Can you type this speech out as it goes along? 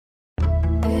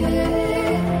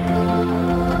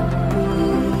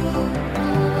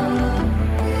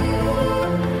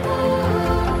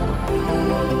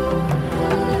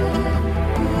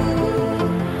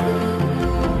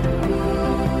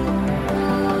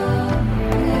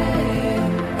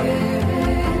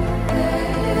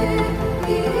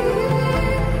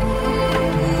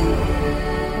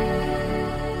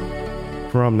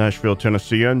Nashville,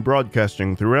 Tennessee, and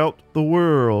broadcasting throughout the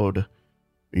world.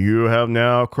 You have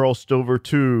now crossed over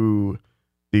to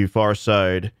the far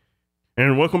side.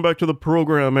 And welcome back to the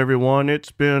program, everyone.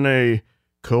 It's been a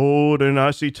cold and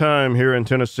icy time here in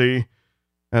Tennessee.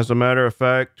 As a matter of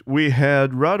fact, we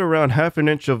had right around half an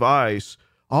inch of ice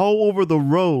all over the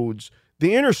roads.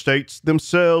 The interstates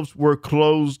themselves were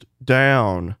closed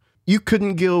down. You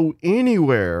couldn't go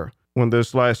anywhere when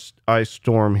this last ice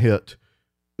storm hit.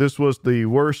 This was the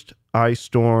worst ice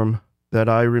storm that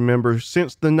I remember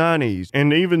since the 90s.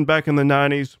 And even back in the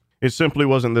 90s, it simply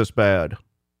wasn't this bad.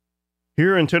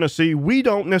 Here in Tennessee, we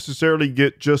don't necessarily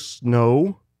get just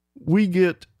snow. We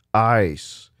get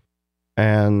ice.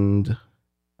 And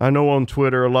I know on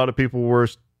Twitter, a lot of people were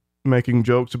making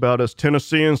jokes about us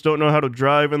Tennesseans don't know how to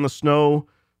drive in the snow.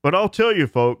 But I'll tell you,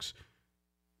 folks,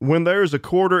 when there's a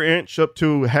quarter inch up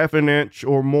to half an inch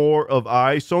or more of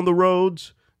ice on the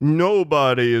roads,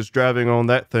 nobody is driving on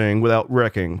that thing without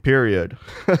wrecking, period.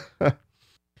 The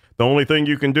only thing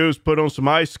you can do is put on some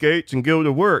ice skates and go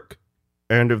to work.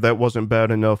 And if that wasn't bad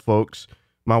enough, folks,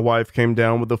 my wife came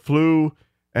down with the flu,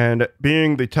 and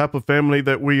being the type of family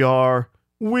that we are,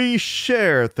 we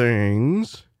share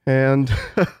things, and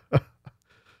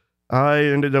I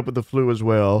ended up with the flu as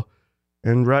well.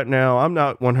 And right now, I'm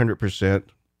not 100%,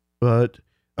 but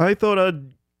I thought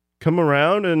I'd come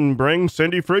around and bring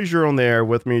Sandy Frazier on the air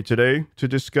with me today to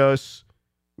discuss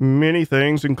many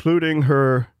things, including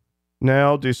her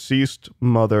now deceased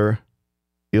mother,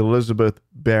 Elizabeth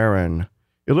Barron.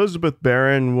 Elizabeth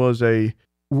Barron was a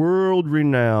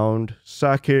world-renowned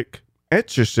psychic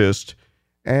exorcist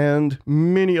and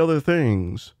many other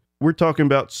things. We're talking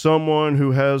about someone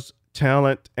who has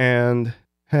talent and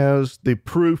has the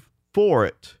proof for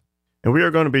it. And we are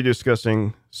going to be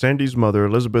discussing Sandy's mother,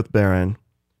 Elizabeth Barron.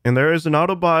 And there is an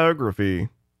autobiography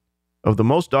of the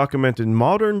most documented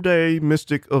modern-day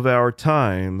mystic of our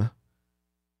time,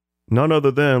 none other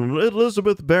than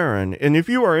Elizabeth Barron. And if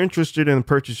you are interested in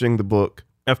purchasing the book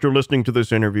after listening to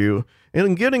this interview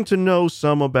and getting to know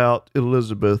some about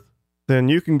Elizabeth, then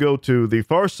you can go to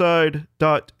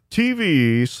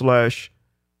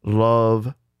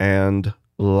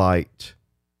thefarside.tv/love-and-light.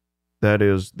 That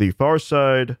is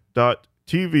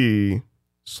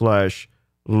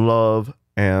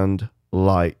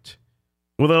thefarside.tv/love-and-light.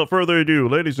 Without further ado,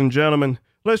 ladies and gentlemen,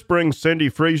 let's bring Sandy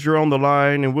Frazier on the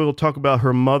line, and we'll talk about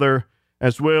her mother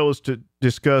as well as to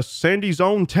discuss Sandy's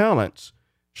own talents.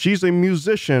 She's a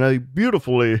musician, a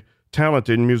beautifully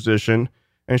talented musician,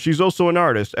 and she's also an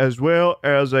artist as well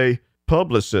as a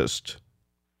publicist.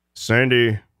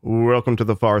 Sandy, welcome to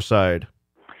the far side.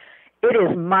 It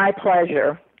is my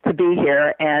pleasure to be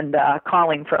here and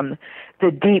calling from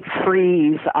the deep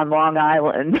freeze on Long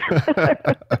Island.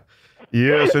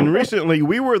 Yes, and recently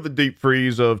we were the deep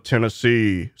freeze of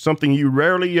Tennessee, something you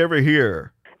rarely ever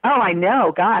hear. Oh, I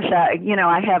know. Gosh, I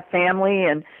have family,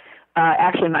 and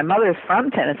actually my mother's from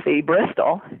Tennessee,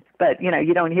 Bristol, but,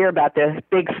 you don't hear about the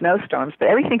big snowstorms, but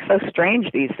everything's so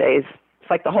strange these days. It's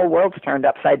like the whole world's turned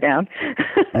upside down.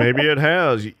 Maybe it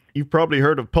has. You've probably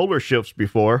heard of polar shifts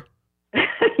before.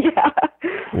 Yeah.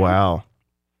 Wow.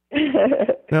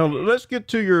 Now, let's get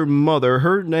to your mother.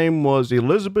 Her name was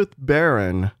Elizabeth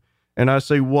Barron, and I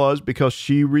say was because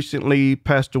she recently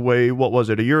passed away, what was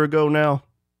it, a year ago now?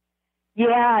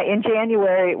 Yeah, in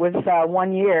January, it was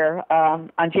 1 year,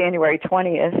 on January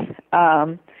 20th.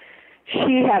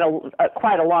 She had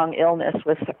quite a long illness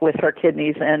with her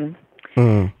kidneys and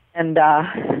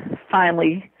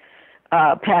finally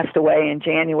passed away in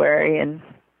January, and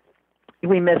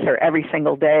we miss her every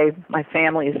single day. My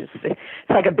family is it's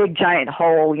like a big giant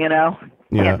hole,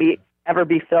 can't ever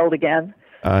be filled again.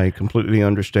 I completely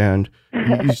understand.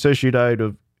 You say she died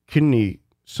of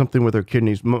something with her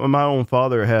kidneys. My own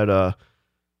father had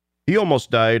he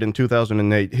almost died in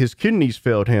 2008. His kidneys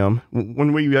failed him.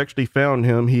 When we actually found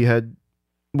him, he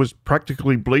was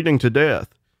practically bleeding to death.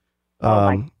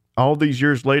 All these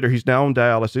years later, he's now on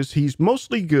dialysis. He's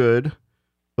mostly good,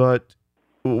 but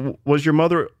was your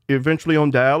mother eventually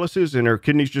on dialysis and her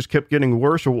kidneys just kept getting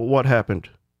worse, or what happened?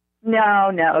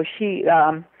 No.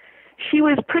 She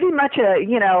was pretty much a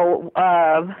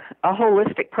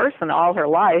holistic person all her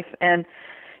life, and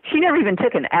she never even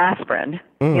took an aspirin,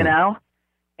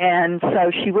 and so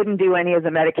she wouldn't do any of the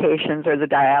medications or the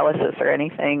dialysis or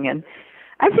anything. And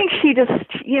I think she just,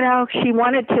 she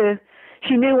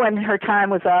knew when her time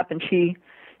was up, and she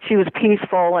was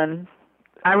peaceful. And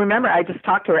I remember I just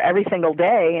talked to her every single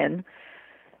day, and,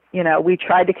 we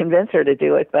tried to convince her to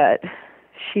do it, but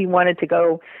she wanted to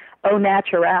go au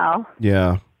naturel.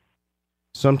 Yeah.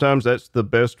 Sometimes that's the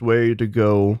best way to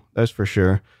go, that's for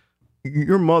sure.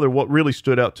 your mother, what really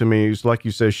stood out to me is, like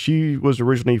you said, she was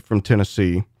originally from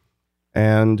Tennessee.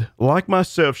 And like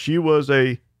myself, she was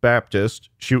a Baptist.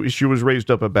 She was raised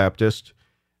up a Baptist.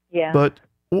 Yeah. But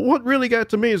what really got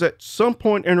to me is at some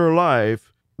point in her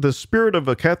life, the spirit of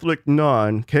a Catholic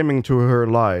nun came into her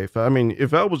life. I mean,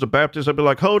 if I was a Baptist, I'd be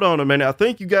like, hold on a minute. I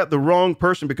think you got the wrong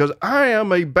person because I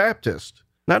am a Baptist,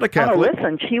 not a Catholic. Oh,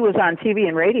 listen, she was on TV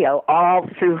and radio all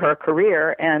through her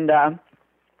career. And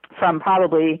from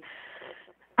probably,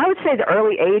 I would say the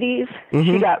early 80s,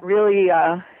 she got really,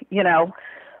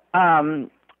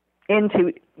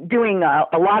 into doing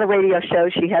a lot of radio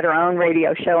shows. She had her own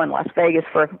radio show in Las Vegas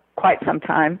for quite some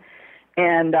time.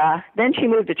 And then she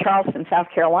moved to Charleston, South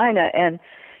Carolina, and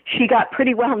she got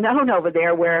pretty well known over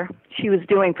there where she was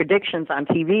doing predictions on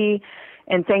TV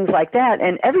and things like that.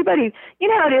 And everybody, you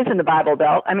know how it is in the Bible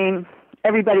Belt. I mean,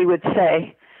 everybody would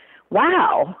say,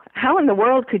 wow, how in the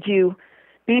world could you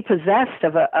be possessed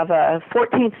of a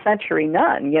 14th century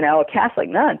nun, a Catholic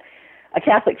nun, a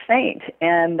Catholic saint?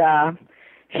 And that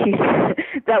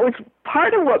was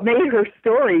part of what made her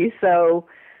story so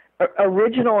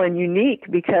original and unique,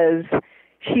 because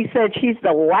she said she's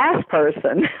the last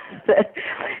person that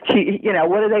she,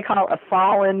 what do they call it? A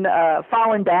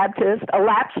fallen Baptist, a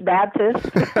lapsed Baptist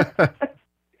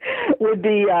would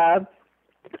be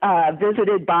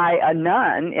visited by a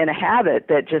nun in a habit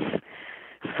that just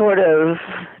sort of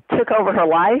took over her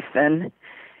life. And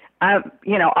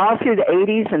all through the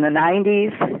 80s and the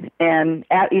 90s, and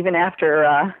even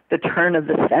after the turn of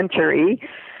the century,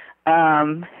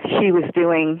 she was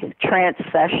doing trance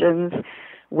sessions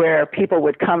where people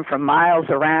would come from miles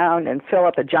around and fill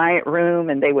up a giant room,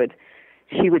 and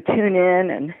she would tune in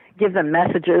and give them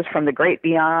messages from the great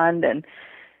beyond. And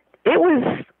it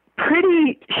was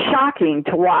pretty shocking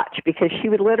to watch, because she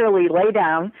would literally lay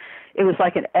down. It was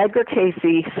like an Edgar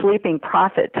Cayce sleeping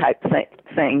prophet type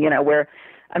thing, where,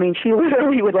 she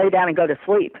literally would lay down and go to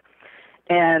sleep.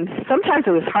 And sometimes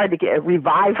it was hard to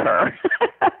revive her,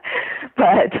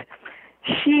 but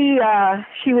she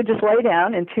would just lay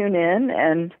down and tune in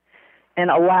and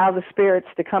allow the spirits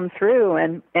to come through.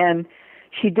 And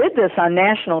she did this on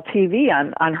national TV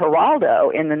on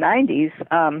Geraldo in the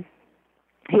 90s.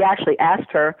 He actually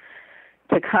asked her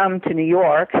to come to New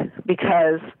York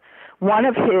because one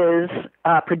of his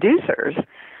producers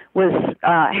was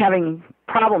having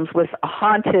problems with a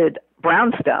haunted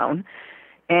brownstone.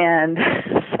 And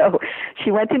so she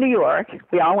went to New York.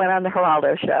 We all went on the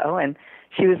Geraldo show, and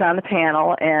she was on the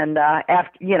panel. And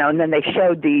and then they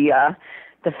showed the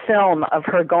film of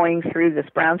her going through this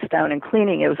brownstone and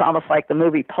cleaning. It was almost like the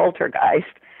movie Poltergeist.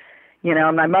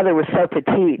 And my mother was so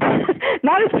petite,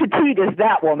 not as petite as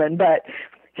that woman, but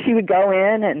she would go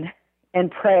in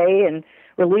and pray and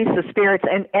release the spirits.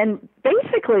 And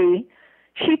basically,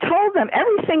 she told them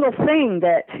every single thing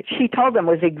that she told them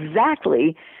was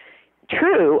exactly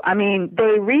true.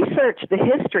 They researched the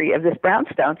history of this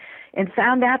brownstone and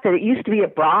found out that it used to be a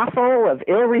brothel of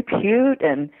ill repute,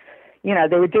 and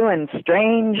they were doing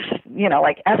strange,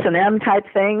 like S&M type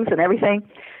things and everything.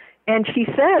 And she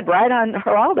said right on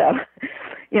Geraldo,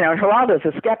 Geraldo's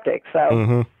a skeptic,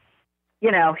 so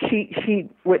she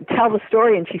would tell the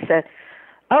story, and she said,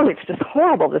 "Oh, it's just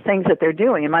horrible, the things that they're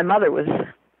doing." And my mother was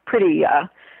pretty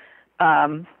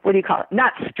what do you call it?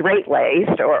 Not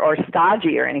straight-laced or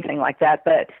stodgy or anything like that,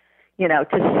 but,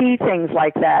 to see things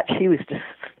like that, she was just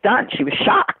stunned. She was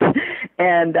shocked.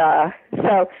 And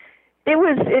so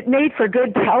it made for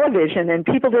good television, and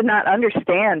people did not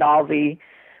understand all the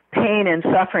pain and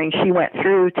suffering she went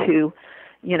through to,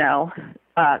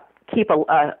 keep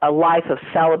a life of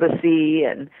celibacy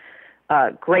and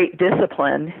great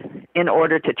discipline in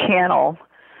order to channel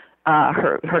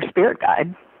her spirit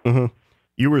guide. Mm-hmm.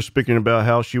 You were speaking about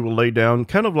how she will lay down,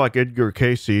 kind of like Edgar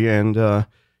Cayce, and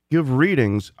give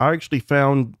readings. I actually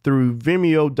found through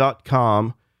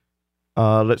Vimeo.com,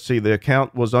 let's see, the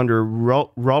account was under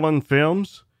Rollin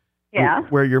Films. Yeah.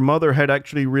 Where your mother had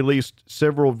actually released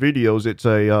several videos. It's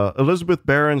Elizabeth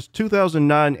Barron's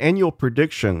 2009 annual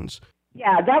predictions.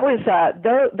 Yeah, that was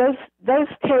those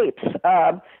tapes.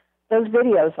 Those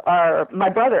videos are, my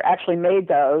brother actually made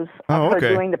those of her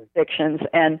doing the predictions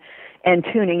and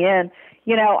tuning in.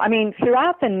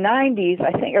 Throughout the 90s,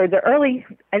 I think, or the early,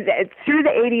 through the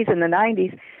 80s and the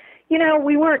 90s,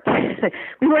 we weren't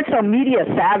so media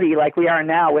savvy like we are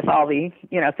now with all the,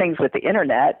 things with the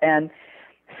internet. And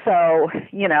so,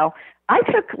 I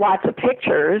took lots of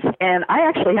pictures, and I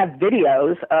actually have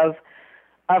videos of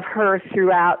her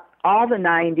throughout all the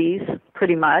 90s,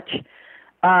 pretty much,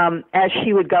 as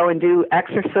she would go and do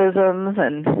exorcisms,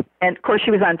 and of course she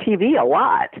was on TV a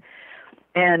lot.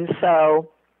 And so,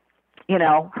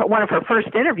 one of her first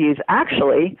interviews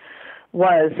actually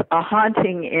was a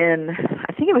haunting in,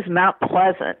 I think it was Mount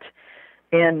Pleasant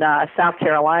in South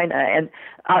Carolina. And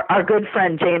our good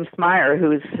friend James Meyer,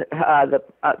 who's the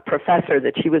professor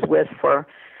that she was with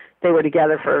they were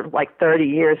together for like 30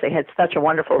 years. They had such a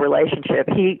wonderful relationship.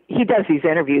 He does these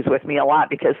interviews with me a lot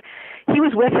because he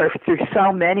was with her through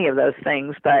so many of those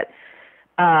things. But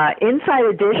Inside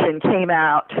Edition came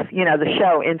out, the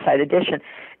show Inside Edition,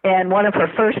 and one of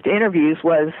her first interviews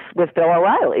was with Bill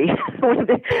O'Reilly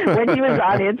when he was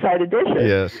on Inside Edition.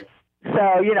 Yes.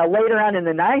 So, later on in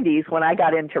the 90s when I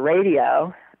got into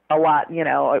radio a lot,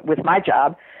 with my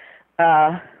job,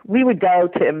 we would go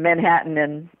to Manhattan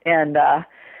and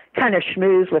kind of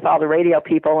schmooze with all the radio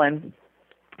people. And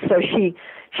so she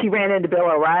ran into Bill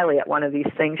O'Reilly at one of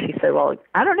these things. She said, well,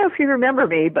 I don't know if you remember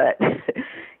me, but,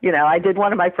 I did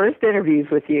one of my first interviews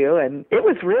with you, and it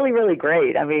was really, really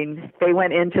great. I mean, they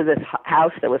went into this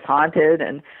house that was haunted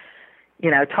and,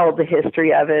 told the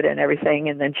history of it and everything.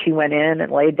 And then she went in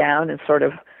and laid down and sort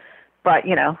of brought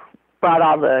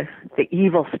all the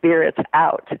evil spirits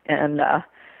out. And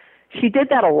she did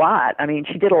that a lot. I mean,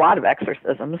 she did a lot of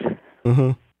exorcisms.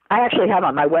 Mm-hmm. I actually have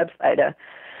on my website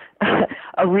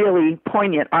a really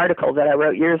poignant article that I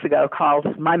wrote years ago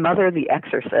called "My Mother the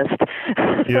Exorcist."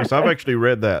 Yes, I've actually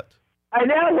read that. I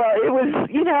know. Well,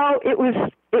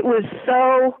 it was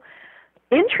so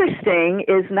interesting.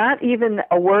 Is not even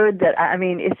a word that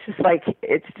it's just like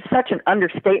it's such an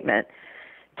understatement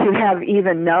to have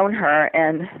even known her.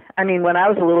 And I mean, when I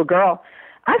was a little girl,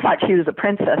 I thought she was a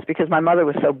princess because my mother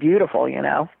was so beautiful,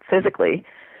 physically.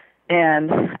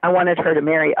 And I wanted her to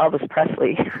marry Elvis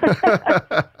Presley.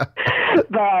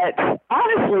 But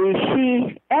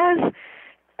honestly, as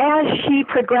she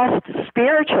progressed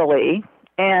spiritually,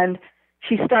 and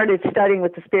she started studying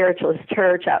with the Spiritualist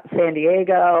Church out in San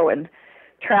Diego and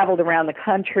traveled around the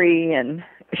country, and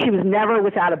she was never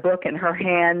without a book in her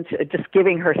hand, just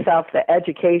giving herself the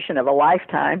education of a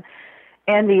lifetime.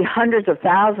 And the hundreds of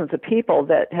thousands of people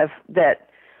that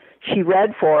she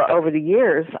read for over the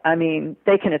years, I mean,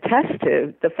 they can attest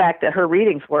to the fact that her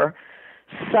readings were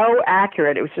so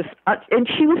accurate. It was just, and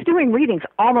she was doing readings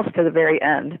almost to the very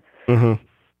end. Mm-hmm.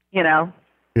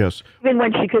 Yes. Even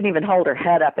when she couldn't even hold her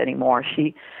head up anymore,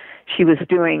 she was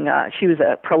doing. She was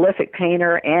a prolific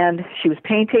painter, and she was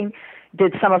painting.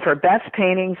 Did some of her best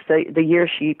paintings the year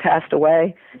she passed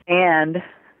away, and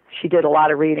she did a lot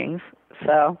of readings.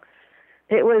 So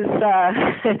it was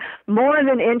more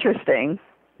than interesting.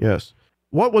 Yes.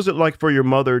 What was it like for your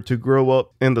mother to grow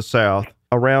up in the South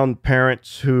around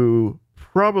parents who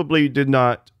probably did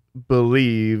not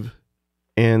believe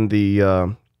in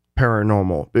the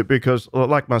paranormal? Because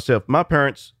like myself, my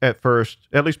parents at first,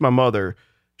 at least my mother,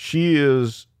 she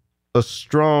is a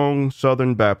strong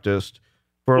Southern Baptist.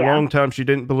 For a long time, she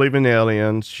didn't believe in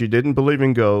aliens. She didn't believe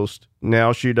in ghosts.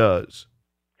 Now she does.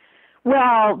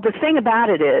 Well, the thing about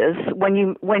it is when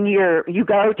you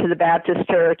go to the Baptist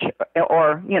church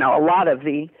or, a lot of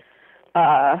the,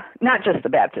 not just the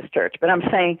Baptist church, but I'm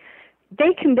saying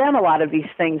they condemn a lot of these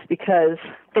things because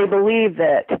they believe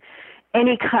that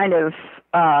any kind of,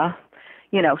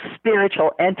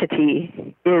 spiritual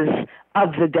entity is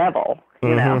of the devil,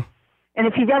 you know. And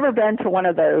if you've ever been to one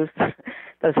of those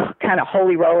kind of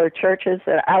holy roller churches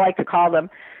that I like to call them,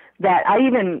 that I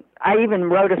even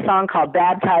wrote a song called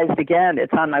 "Baptized Again."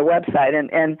 It's on my website,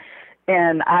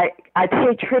 and I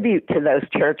pay tribute to those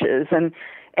churches.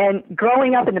 And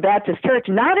growing up in the Baptist church,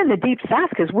 not in the deep South,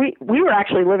 because we were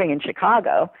actually living in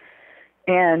Chicago,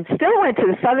 and still went to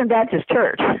the Southern Baptist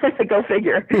Church. Go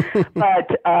figure. But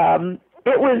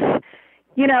it was,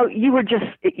 you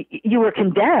were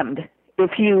condemned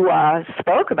if you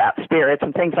spoke about spirits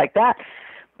and things like that.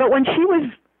 But when she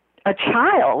was a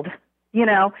child, they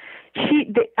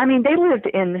lived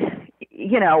in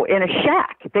a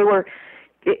shack. They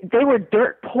were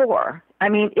dirt poor. I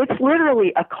mean, it's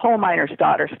literally a coal miner's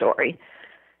daughter story.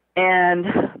 And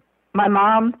my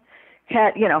mom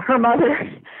had, her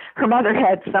mother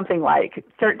had something like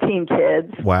 13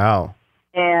 kids. Wow.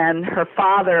 And her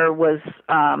father was,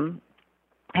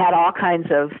 had all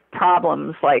kinds of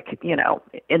problems, like,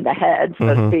 in the head,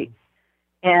 so to speak.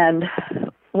 And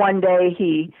one day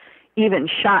he even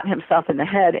shot himself in the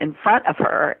head in front of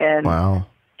her. And wow.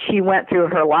 She went through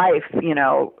her life,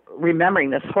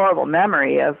 remembering this horrible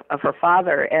memory of her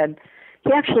father. And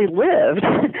he actually lived.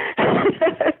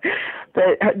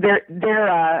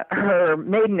 Her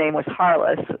maiden name was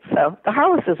Harless. So the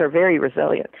Harlesses are very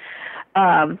resilient.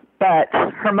 But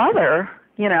her mother,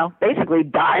 basically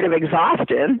died of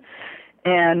exhaustion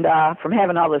and from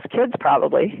having all those kids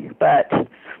probably. But,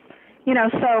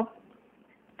 so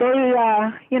they,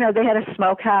 they had a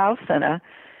smokehouse and a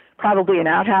probably an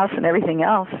outhouse and everything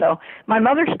else. So my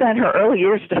mother spent her early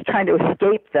years just trying to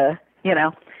escape the,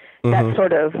 that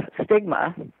sort of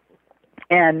stigma,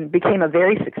 and became a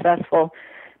very successful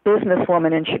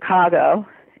businesswoman in Chicago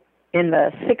in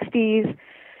the 60s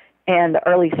and the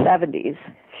early 70s.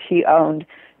 She owned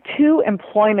 2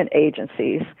 employment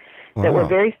agencies that were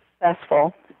very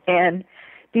successful. And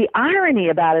the irony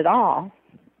about it all,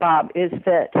 Bob, is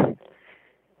that,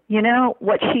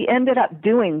 what she ended up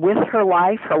doing with her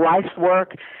life's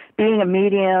work, being a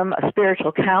medium, a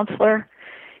spiritual counselor,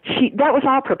 that was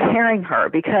all preparing her,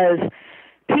 because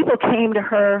people came to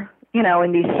her,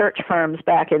 in these search firms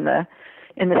back in the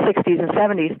 60s and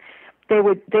 70s. They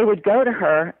would go to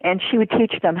her, and she would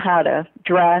teach them how to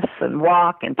dress and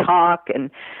walk and talk and,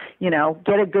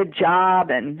 get a good job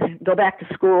and go back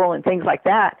to school and things like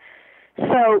that.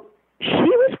 So she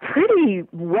was pretty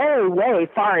way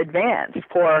far advanced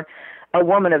for a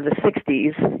woman of the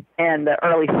 60s and the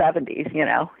early 70s,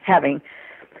 having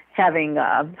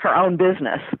her own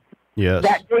business. Yes.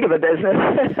 That big of a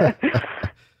business.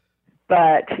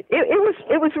 But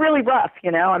it was really rough,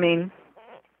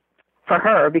 for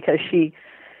her, because she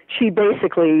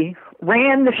basically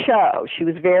ran the show. She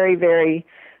was very, very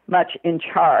much in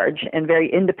charge and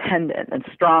very independent and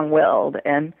strong-willed.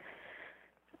 And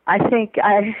I think,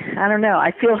 I don't know,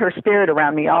 I feel her spirit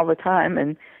around me all the time.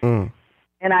 And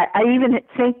I even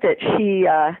think that she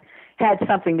had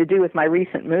something to do with my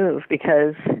recent move,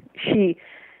 because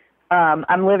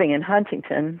I'm living in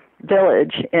Huntington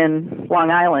Village in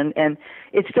Long Island, and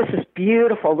it's just this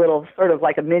beautiful little, sort of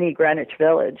like a mini Greenwich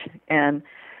Village. And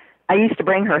I used to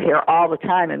bring her here all the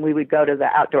time, and we would go to the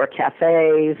outdoor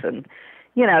cafes and,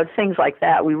 things like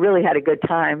that. We really had a good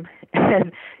time.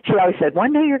 And she always said,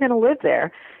 one day you're going to live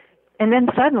there. And then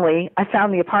suddenly I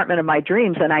found the apartment of my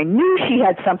dreams, and I knew she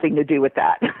had something to do with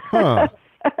that. Huh.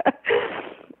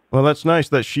 Well, that's nice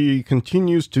that she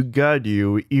continues to guide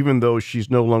you, even though she's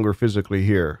no longer physically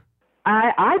here.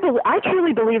 I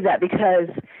truly believe that, because,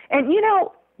 and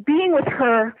being with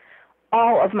her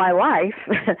all of my life,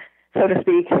 so to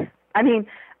speak, I mean,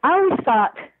 I always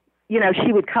thought,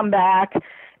 she would come back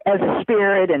as a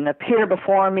spirit and appear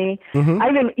before me.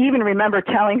 I even remember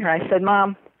telling her, I said,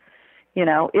 Mom,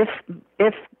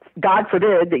 if God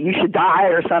forbid that you should die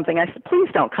or something, I said, please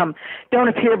don't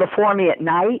appear before me at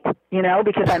night,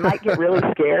 because I might get really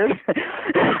scared.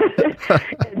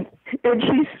 and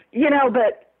she's,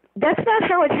 but that's not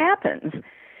how it happens.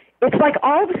 It's like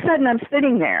all of a sudden I'm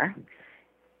sitting there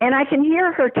and I can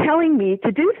hear her telling me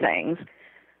to do things,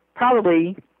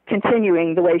 probably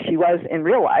continuing the way she was in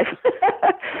real life.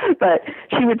 But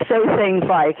she would say things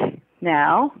like,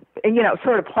 now, and,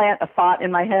 sort of plant a thought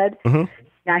in my head.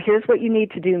 Now, here's what you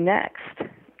need to do next.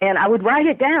 And I would write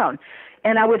it down.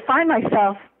 And I would find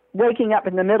myself waking up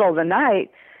in the middle of the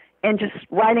night and just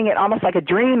writing it almost like a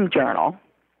dream journal.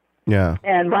 Yeah.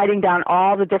 And writing down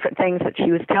all the different things that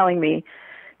she was telling me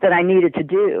that I needed to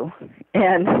do.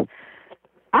 And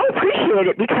I appreciate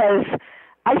it, because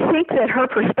I think that her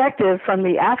perspective from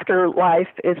the afterlife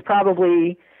is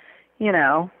probably,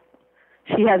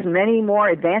 she has many more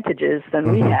advantages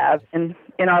than we have in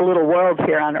our little world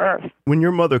here on Earth. When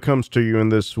your mother comes to you in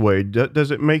this way,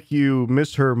 does it make you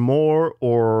miss her more,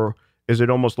 or is it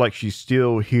almost like she's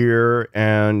still here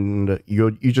and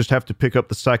you just have to pick up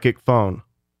the psychic phone?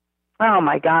 Oh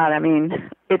my God! I mean,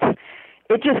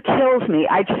 it just kills me.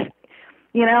 I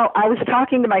was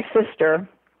talking to my sister,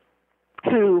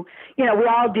 who, we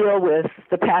all deal with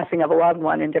the passing of a loved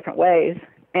one in different ways,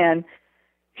 and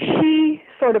she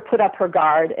sort of put up her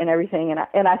guard and everything,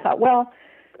 and I thought, well,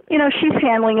 she's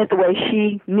handling it the way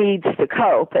she needs to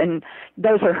cope, and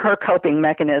those are her coping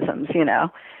mechanisms,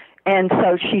 And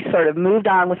so she sort of moved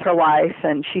on with her life,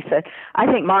 and she said, I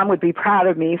think Mom would be proud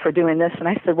of me for doing this. And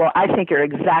I said, well, I think you're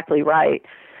exactly right.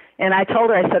 And I told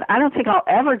her, I said, I don't think I'll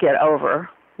ever get over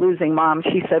losing Mom.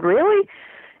 She said, really?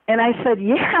 And I said,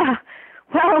 yeah.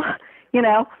 Well,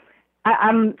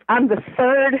 I'm the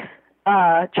third,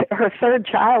 her third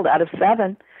child out of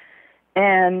 7.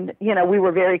 And, we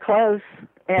were very close.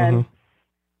 And,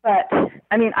 but,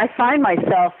 I mean, I find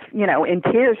myself, in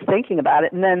tears thinking about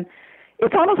it. And then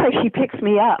it's almost like she picks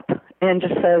me up and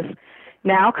just says,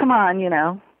 now, come on,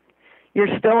 you're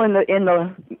still in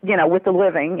the, with the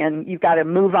living, and you've got to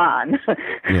move on.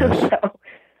 Yes. So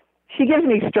she gives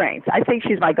me strength. I think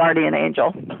she's my guardian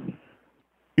angel.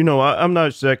 I'm not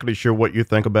exactly sure what you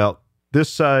think about this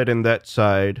side and that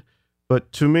side,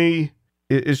 but to me,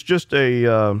 it's just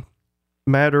a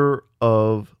matter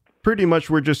of pretty much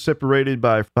we're just separated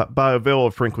by a veil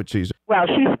of frequencies. Well,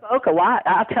 she spoke a lot.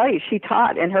 I'll tell you, she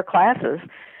taught in her classes.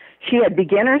 She had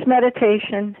beginner's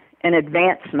meditation and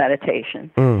advanced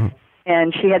meditation.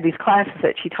 and she had these classes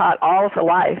that she taught all of her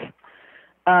life,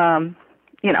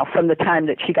 from the time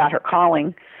that she got her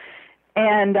calling.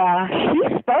 And she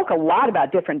spoke a lot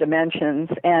about different dimensions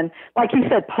and, like you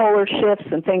said, polar shifts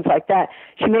and things like that.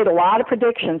 She made a lot of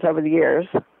predictions over the years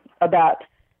about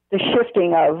the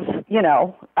shifting of,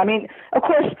 of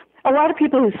course, a lot of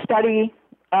people who study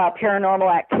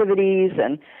paranormal activities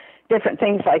and different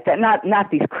things like that,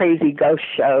 not these crazy ghost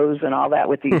shows and all that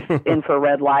with these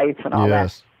infrared lights and all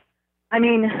that. I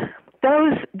mean,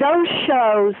 those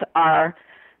shows are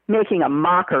making a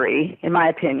mockery, in my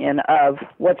opinion, of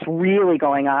what's really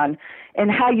going on and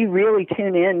how you really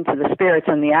tune in to the spirits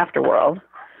in the afterworld.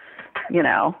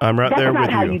 I'm right there with you.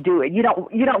 That's not how you do it. You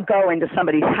don't go into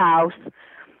somebody's house,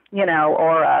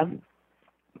 or a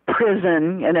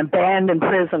prison, an abandoned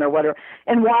prison or whatever,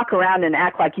 and walk around and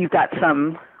act like you've got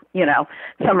some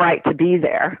right to be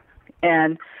there.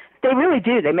 And they really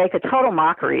do. They make a total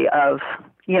mockery of,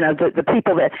 the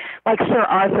people that, like Sir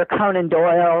Arthur Conan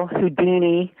Doyle,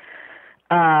 Houdini,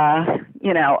 Maurice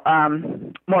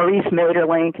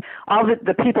Maeterlinck, all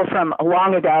the people from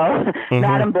long ago,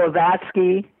 Madame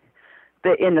Blavatsky,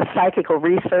 in the Psychical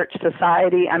Research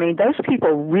Society. I mean, those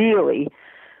people really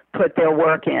put their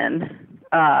work in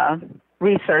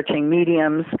researching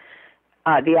mediums,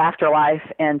 the afterlife,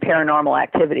 and paranormal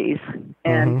activities.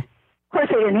 And of course,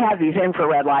 they didn't have these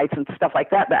infrared lights and stuff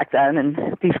like that back then,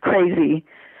 and these crazy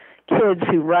kids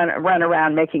who run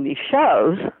around making these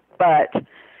shows. But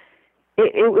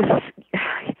it was,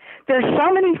 there's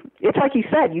so many, it's like you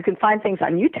said, you can find things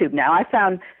on YouTube now. I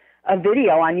found a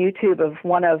video on YouTube of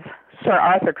one of Sir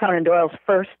Arthur Conan Doyle's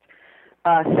first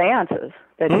seances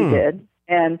that he did.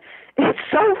 And it's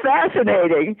so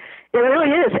fascinating. It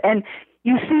really is. And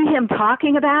you see him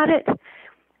talking about it,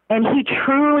 and he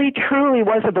truly, truly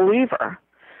was a believer.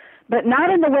 But not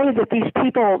in the way that these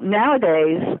people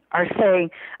nowadays are saying.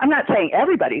 I'm not saying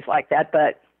everybody's like that,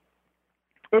 but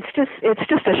it's just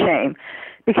a shame.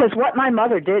 Because what my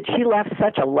mother did, she left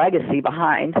such a legacy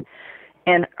behind.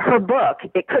 And her book,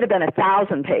 it could have been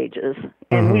 1,000 pages,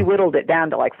 and we whittled it down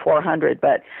to like 400.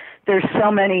 But there's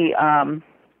so many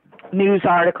news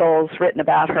articles written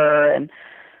about her, and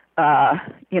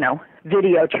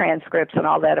video transcripts and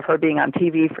all that of her being on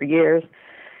TV for years.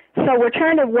 So we're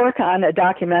trying to work on a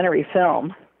documentary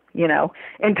film,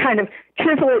 and kind of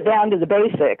chisel it down to the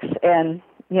basics, and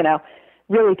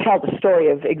really tell the story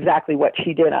of exactly what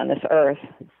she did on this earth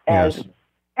as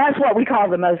what we call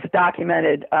the most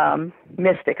documented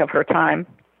mystic of her time.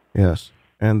 Yes.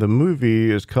 And the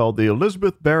movie is called The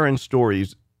Elizabeth Barron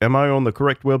Stories. Am I on the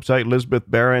correct website,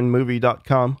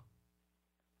 elizabethbarronmovie.com?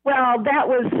 Well, that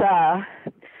was,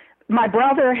 my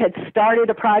brother had started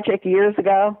a project years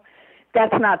ago.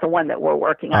 That's not the one that we're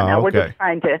working on now. Okay.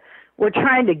 We're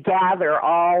trying to gather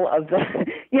all of the,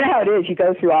 how it is, you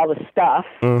go through all the stuff,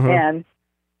 and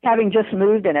having just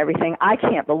moved and everything, I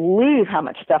can't believe how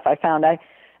much stuff I found. I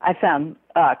found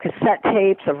cassette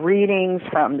tapes of readings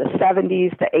from the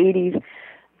 70s to 80s,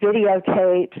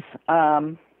 videotapes,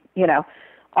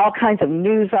 all kinds of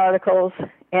news articles.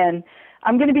 And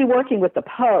I'm going to be working with the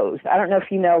Poes. I don't know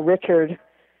if you know Richard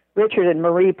and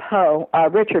Marie Poe.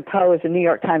 Richard Poe is a New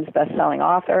York Times best-selling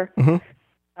author.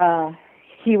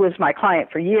 He was my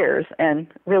client for years and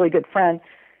really good friend.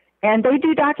 And they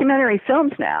do documentary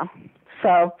films now.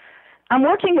 So I'm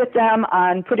working with them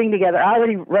on putting together, I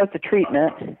already wrote the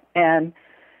treatment, and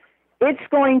it's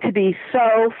going to be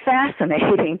so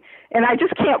fascinating. And I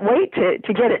just can't wait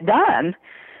to get it done.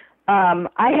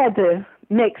 I had to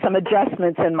make some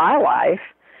adjustments in my life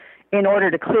in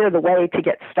order to clear the way to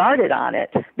get started on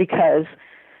it because,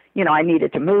 I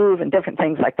needed to move and different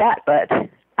things like that. But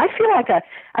I feel like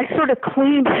I sort of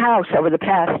cleaned house over the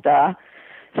past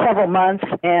several months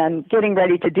and getting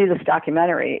ready to do this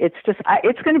documentary. It's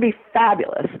going to be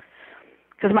fabulous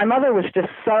because my mother was just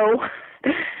so,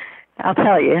 I'll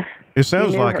tell you. It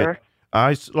sounds like her.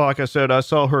 Like I said, I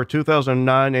saw her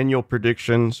 2009 annual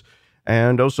predictions,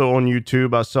 and also on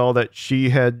YouTube, I saw that she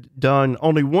had done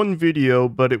only one video,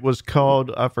 but it was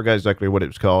called, I forgot exactly what it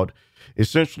was called.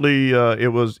 Essentially,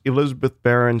 it was Elizabeth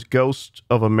Barron's Ghost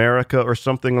of America or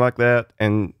something like that,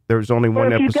 and there's only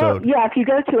one episode. If you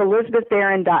go to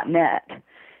elizabethbarron.net,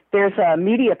 there's a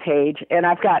media page, and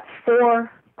I've got 4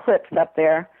 clips up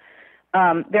there.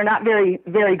 They're not very,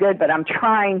 very good, but I'm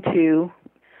trying to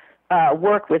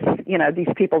work with,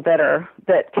 these people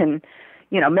that can,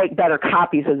 make better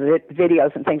copies of the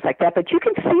videos and things like that. But you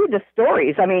can see the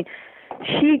stories. I mean,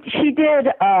 she did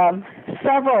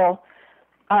several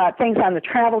things on the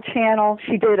Travel Channel.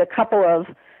 She did a couple of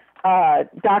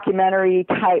documentary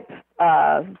type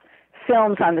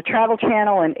films on the Travel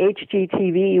Channel and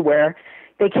HGTV where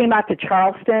they came out to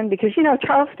Charleston because,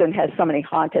 Charleston has so many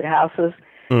haunted houses.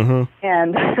 Mm-hmm.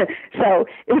 And so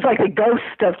it was like the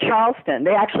ghost of Charleston.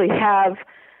 They actually have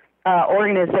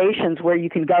organizations where you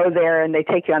can go there and they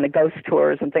take you on the ghost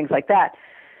tours and things like that.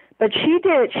 But she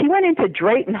went into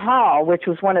Drayton Hall, which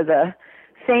was one of the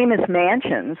famous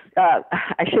mansions,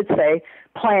 I should say,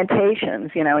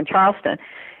 plantations, in Charleston.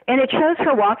 And it shows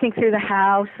her walking through the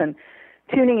house and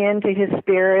tuning into his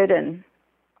spirit and,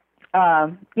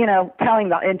 telling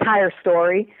the entire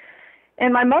story.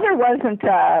 And my mother wasn't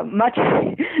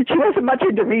she wasn't much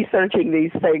into researching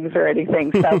these things or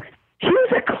anything. So she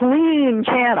was a clean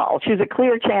channel. She was a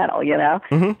clear channel,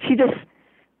 Mm-hmm. She just,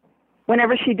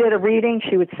 whenever she did a reading,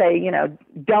 she would say,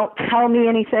 don't tell me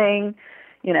anything,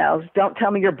 don't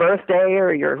tell me your birthday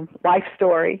or your life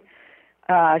story.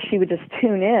 She would just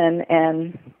tune in,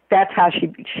 and that's how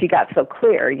she got so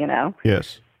clear,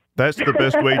 Yes. That's the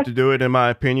best way to do it, in my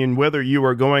opinion, whether you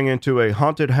are going into a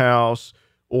haunted house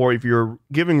or if you're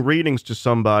giving readings to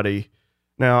somebody.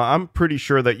 Now, I'm pretty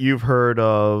sure that you've heard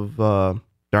of,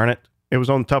 darn it, it was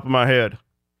on the top of my head.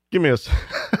 Give me a...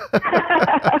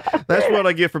 That's what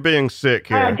I get for being sick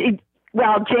here.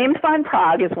 Well, James Van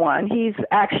Praagh is one. He's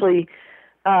actually,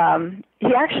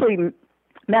 he actually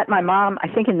met my mom, I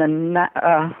think in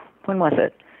the, when was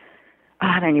it?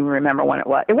 I don't even remember when it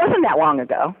was. It wasn't that long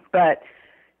ago, but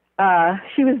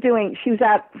she was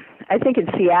at, I think in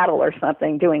Seattle or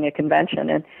something, doing a convention,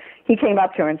 and he came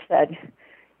up to her and said,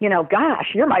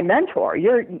 gosh, you're my mentor.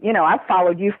 I've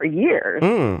followed you for years.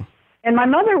 Mm. And my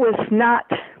mother was not,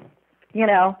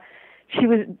 she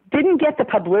didn't get the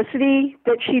publicity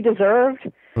that she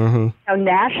deserved, mm-hmm.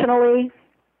 Nationally,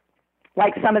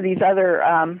 like some of these other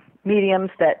mediums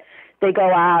that they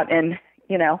go out and,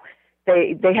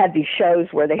 they had these shows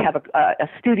where they have a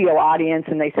studio audience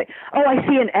and they say, oh, I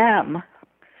see an M.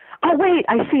 Oh, wait,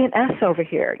 I see an S over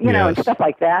here, yes. and stuff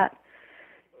like that.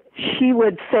 She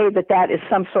would say that is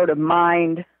some sort of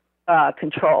mind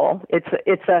control. It's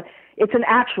an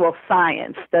actual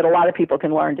science that a lot of people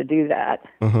can learn to do that.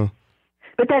 Mm-hmm.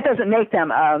 But that doesn't make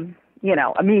them,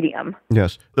 a medium.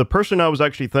 Yes. The person I was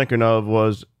actually thinking of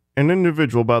was an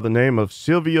individual by the name of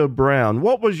Sylvia Brown.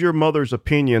 What was your mother's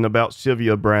opinion about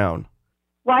Sylvia Brown?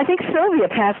 Well, I think Sylvia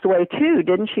passed away too,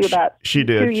 didn't she? About she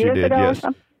did. 2 years ago yes.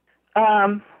 or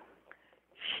something?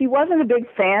 She wasn't a big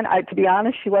fan. To be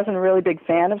honest, she wasn't a really big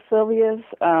fan of Sylvia's.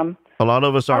 A lot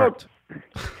of us aren't.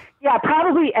 Yeah,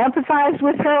 probably empathized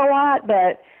with her a lot,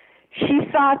 but she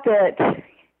thought that,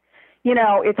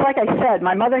 it's like I said,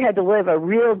 my mother had to live a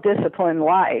real disciplined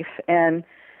life. And,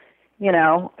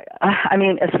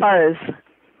 as far as,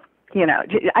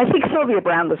 I think Sylvia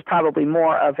Brown was probably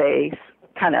more of a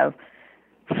kind of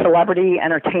celebrity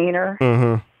entertainer,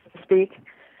 mm-hmm. so to speak.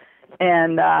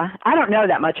 And I don't know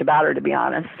that much about her, to be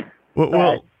honest.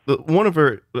 Well, one of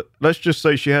her, let's just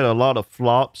say she had a lot of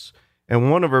flops,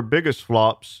 and one of her biggest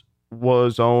flops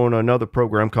was on another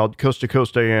program called Coast to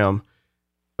Coast AM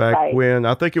back right. when,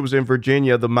 I think it was in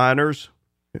Virginia, the miners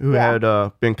who had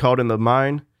been caught in the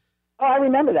mine. Oh, I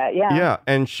remember that, yeah. Yeah,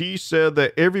 and she said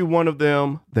that every one of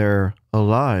them, they're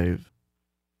alive.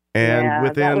 And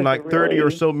within like 30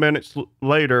 or so minutes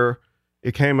later,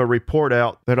 it came a report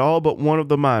out that all but one of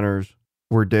the miners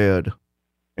were dead.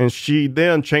 And she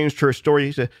then changed her story.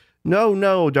 She said,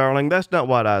 no, darling, that's not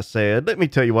what I said. Let me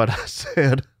tell you what I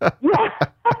said.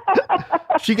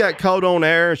 She got caught on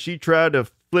air and she tried to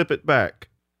flip it back.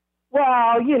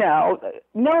 Well,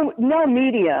 no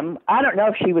medium. I don't know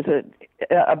if she was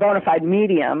a bona fide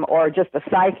medium or just a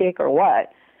psychic or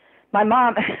what. My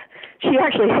mom, she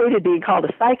actually hated being called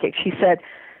a psychic. She said,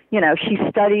 she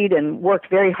studied and worked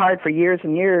very hard for years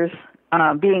and years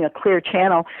being a clear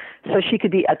channel so she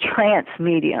could be a trance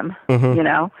medium, mm-hmm.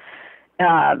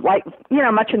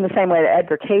 Much in the same way that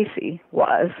Edgar Cayce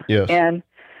was. Yes. And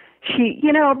she,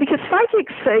 because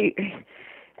psychics say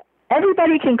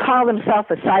everybody can call themselves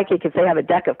a psychic if they have a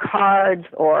deck of cards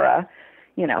or,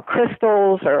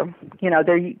 crystals or,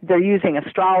 they're using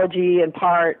astrology in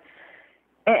part.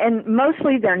 And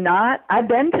mostly they're not. I've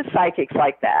been to psychics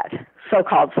like that,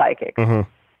 so-called psychics. Mm-hmm.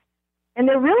 And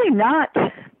they're really not,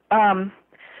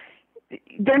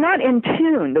 they're not in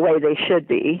tune the way they should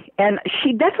be. And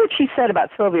that's what she said about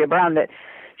Sylvia Brown, that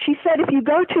she said if you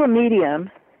go to a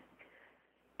medium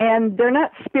and they're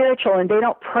not spiritual and they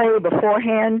don't pray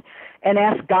beforehand and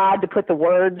ask God to put the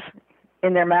words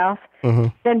in their mouth, mm-hmm.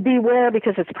 then beware,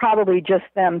 because it's probably just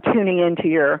them tuning into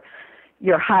your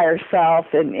higher self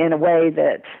in a way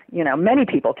that, many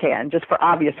people can, just for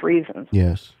obvious reasons.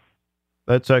 Yes.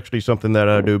 That's actually something that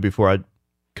I do before I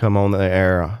come on the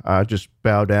air. I just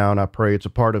bow down. I pray. It's a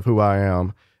part of who I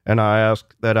am. and I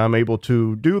ask that I'm able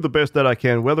to do the best that I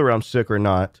can, whether I'm sick or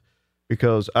not,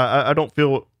 because I don't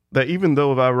feel that even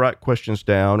though if I write questions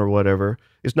down or whatever,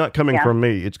 it's not coming from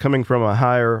me. It's coming from a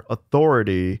higher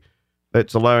authority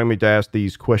that's allowing me to ask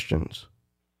these questions.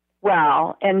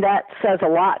 Well, and that says a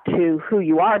lot to who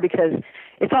you are, because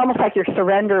it's almost like you're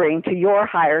surrendering to your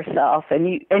higher self, and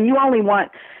you only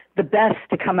want the best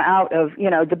to come out of,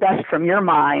 the best from your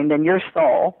mind and your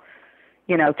soul,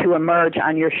 to emerge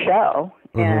on your show.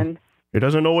 Mm-hmm. And it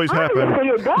doesn't always happen.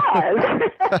 It does.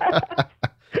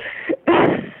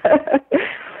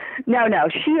 No.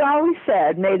 She always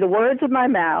said, "May the words of my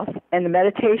mouth and the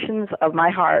meditations of my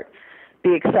heart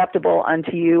be acceptable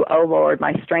unto you, O Lord,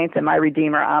 my strength and my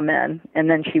Redeemer. Amen." And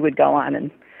then she would go on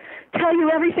and tell you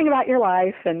everything about your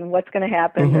life and what's going to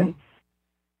happen. Mm-hmm. And,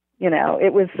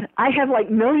 I have like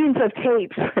millions of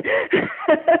tapes.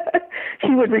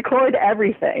 She would record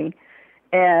everything.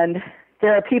 And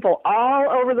there are people all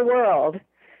over the world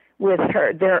with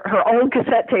her. Her old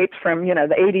cassette tapes from,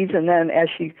 the 80s. And then as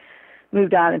she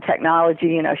moved on in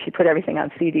technology, she put everything on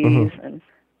CDs. Mm-hmm. And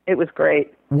it was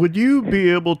great. Would you be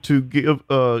able to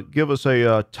give us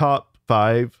a top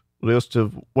 5 list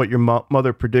of what your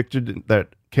mother predicted that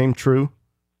came true?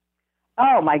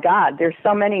 Oh my God, there's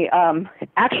so many.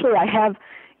 Actually, I have.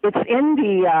 It's in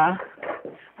the.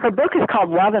 Her book is called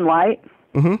Love and Light.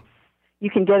 Mm-hmm. You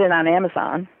can get it on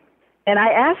Amazon. And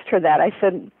I asked her that. I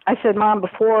said, Mom,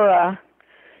 before I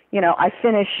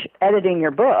finish editing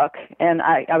your book, and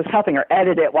I was helping her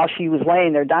edit it while she was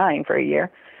laying there dying for a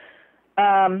year.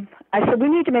 I said, we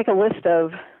need to make a list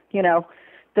of,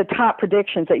 the top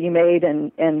predictions that you made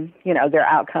and their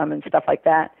outcome and stuff like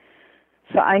that.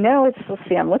 So I know let's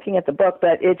see, I'm looking at the book,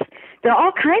 but there are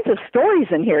all kinds of stories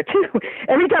in here too.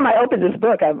 Every time I open this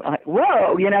book, I'm like,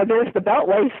 whoa, there's the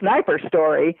Beltway sniper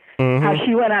story, mm-hmm. How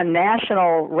she went on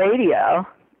national radio,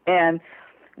 and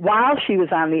while she was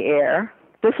on the air,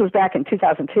 this was back in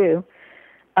 2002,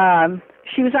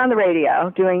 she was on the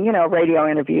radio doing, a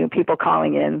radio interview, people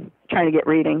calling in, trying to get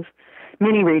readings,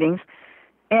 mini readings.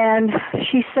 And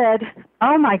she said,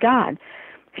 oh my God,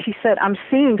 she said, I'm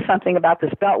seeing something about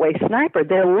this Beltway sniper.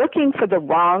 They're looking for the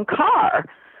wrong car.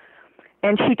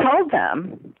 And she told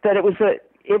them that it was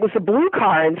a blue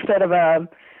car instead of I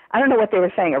don't know what they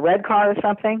were saying, a red car or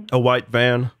something. A white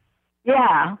van.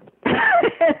 Yeah.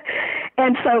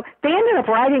 And so they ended up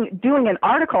doing an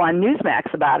article on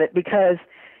Newsmax about it, because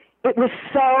it was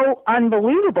so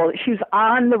unbelievable that she was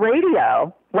on the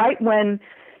radio right when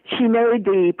she made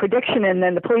the prediction, and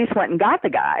then the police went and got the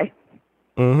guy.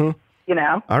 Mm-hmm.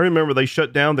 I remember they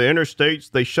shut down the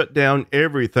interstates. They shut down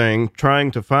everything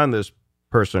trying to find this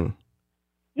person.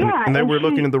 Yeah. And they were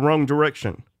looking in the wrong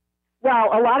direction. Well,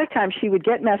 a lot of times she would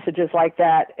get messages like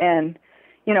that, and,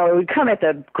 it would come at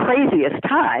the craziest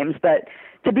times, but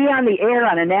to be on the air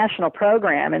on a national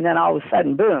program, and then all of a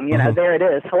sudden, boom, mm-hmm. There it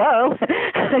is. Hello.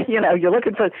 You're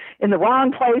looking in the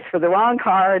wrong place for the wrong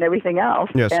car and everything else.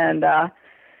 Yes. And,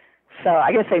 so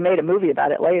I guess they made a movie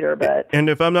about it later, but... And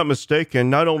if I'm not mistaken,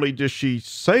 not only did she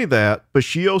say that, but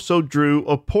she also drew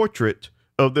a portrait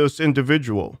of this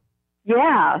individual.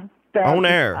 Yeah. On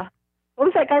air. What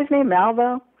was that guy's name,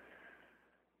 Malvo?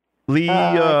 Lee,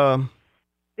 The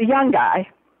young guy.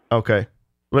 Okay.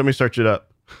 Let me search it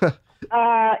up.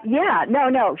 Yeah.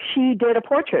 No. She did a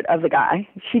portrait of the guy.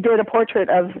 She did a portrait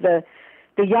of the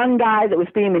young guy that was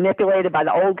being manipulated by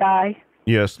the old guy.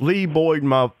 Yes, Lee Boyd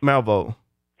Malvo.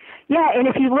 Yeah, and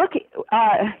if you look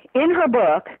in her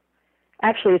book,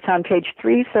 actually it's on page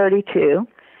 332,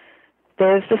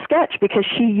 there's the sketch, because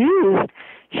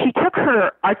she took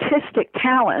her artistic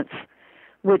talents,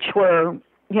 which were,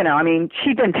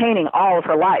 she'd been painting all of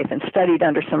her life and studied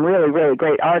under some really, really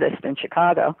great artists in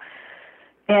Chicago.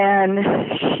 And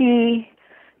she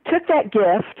took that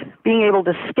gift, being able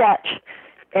to sketch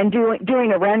and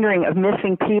doing a rendering of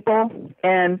missing people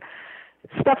and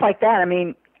stuff like that.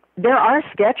 There are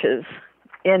sketches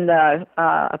in the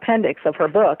appendix of her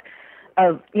book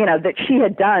of, that she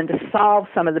had done to solve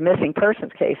some of the missing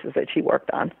persons cases that she worked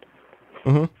on.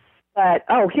 Mm-hmm. But,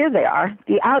 here they are.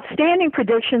 The outstanding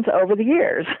predictions over the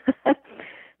years.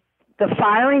 The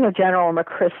firing of General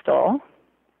McChrystal.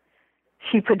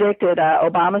 She predicted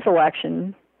Obama's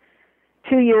election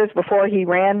 2 years before he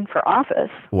ran for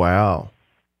office. Wow.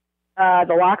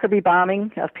 The Lockerbie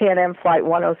bombing of Pan Am Flight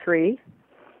 103.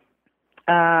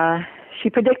 She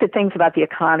predicted things about the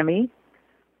economy,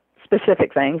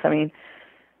 specific things.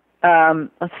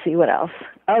 Let's see what else.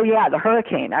 Oh, yeah, the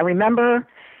hurricane. I remember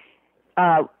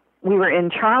we were in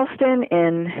Charleston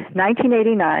in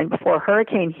 1989 before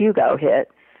Hurricane Hugo hit,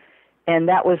 and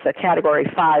that was a Category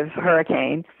 5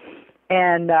 hurricane.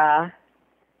 And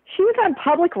She was on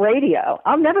public radio.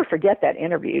 I'll never forget that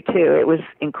interview, too. It was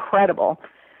incredible.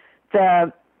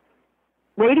 The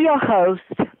radio host,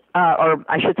 or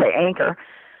I should say anchor,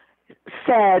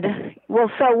 said,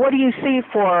 well, so what do you see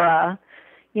for,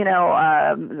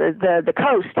 the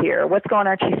coast here? What's going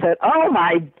on? She said, oh,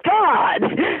 my God,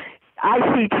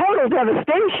 I see total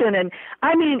devastation. And,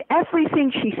 I mean,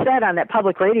 everything she said on that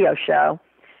public radio show,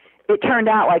 it turned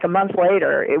out like a month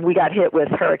later, we got hit with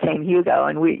Hurricane Hugo,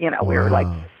 and we were like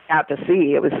out to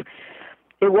sea. It was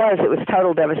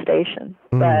total devastation.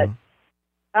 But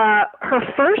her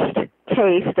first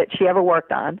case that she ever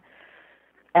worked on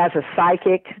as a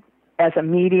psychic, as a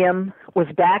medium, was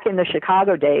back in the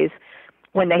Chicago days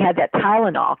when they had that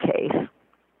Tylenol case.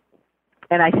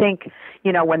 And I think,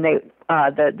 when they,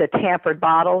 the tampered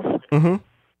bottles,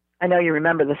 I know you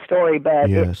remember the story, but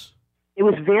yes. It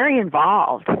was very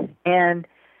involved. And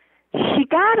she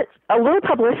got a little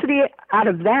publicity out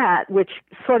of that, which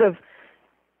sort of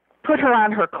put her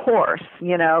on her course,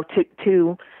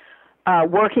 to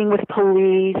working with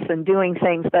police and doing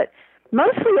things. But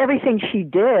mostly everything she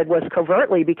did was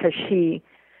covertly because she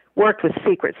worked with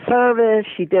Secret Service.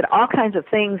 She did all kinds of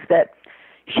things that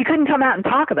she couldn't come out and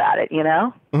talk about it,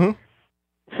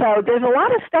 So there's a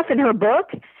lot of stuff in her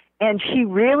book, and she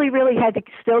really, really had to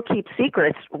still keep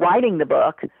secrets writing the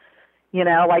book,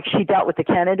 like she dealt with the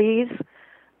Kennedys.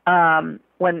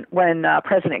 When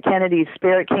President Kennedy's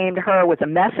spirit came to her with a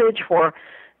message for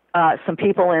some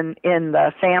people in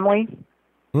the family.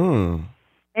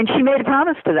 And she made a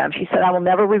promise to them. She said, I will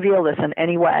never reveal this in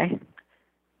any way.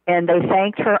 And they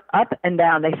thanked her up and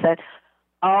down. They said,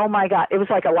 oh, my God. It was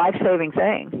like a life-saving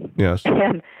thing. Yes.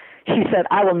 And she said,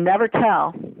 I will never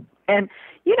tell. And,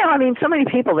 so many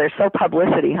people, they're so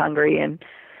publicity hungry. And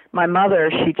my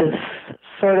mother, she just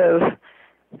sort of,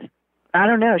 I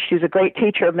don't know, she was a great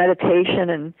teacher of meditation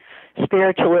and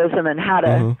spiritualism and how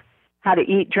to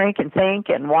eat, drink, and think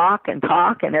and walk and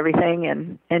talk and everything.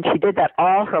 And she did that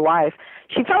all her life.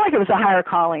 She felt like it was a higher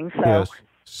calling. So. Yes.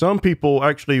 Some people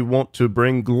actually want to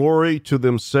bring glory to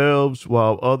themselves,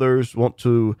 while others want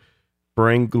to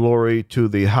bring glory to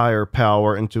the higher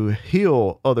power and to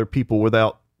heal other people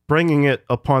without bringing it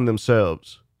upon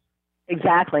themselves.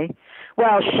 Exactly.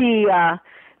 Well,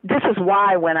 this is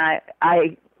why when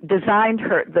I designed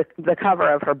the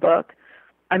cover of her book,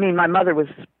 I mean, my mother was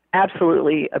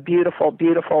absolutely a beautiful,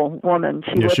 beautiful woman.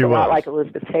 She looked a lot like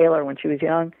Elizabeth Taylor when she was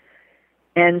young.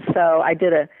 And so I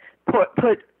did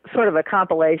put sort of a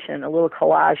compilation, a little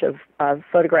collage of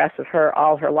photographs of her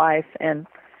all her life. And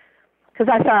because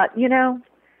I thought,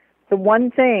 the one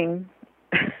thing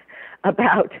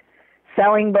about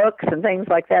selling books and things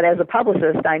like that as a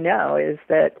publicist, I know, is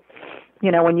that,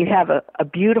 when you have a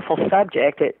beautiful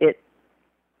subject, it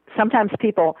sometimes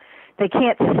people, they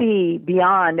can't see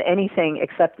beyond anything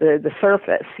except the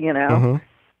surface,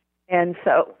 And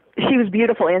so she was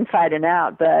beautiful inside and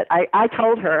out. But I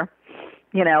told her,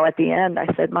 at the end, I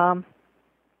said, Mom,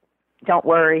 don't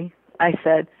worry. I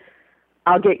said,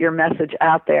 I'll get your message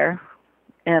out there.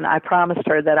 And I promised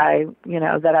her that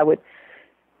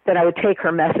that I would take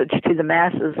her message to the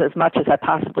masses as much as I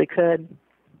possibly could.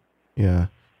 Yeah.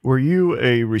 Were you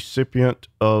a recipient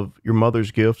of your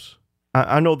mother's gifts?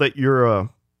 I know that you're a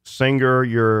singer,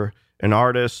 you're an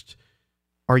artist.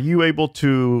 Are you able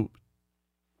to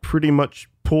pretty much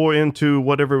pour into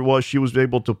whatever it was she was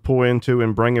able to pour into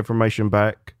and bring information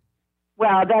back?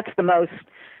 Well, that's the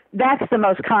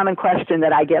most common question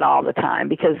that I get all the time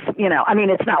because,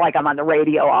 it's not like I'm on the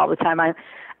radio all the time. I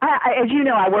as you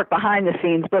know, I work behind the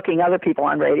scenes booking other people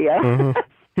on radio.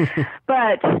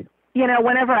 But,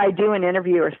 whenever I do an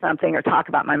interview or something or talk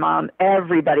about my mom,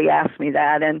 everybody asks me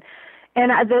that. And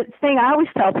the thing I always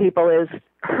tell people is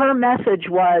her message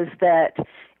was that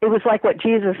it was like what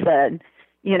Jesus said,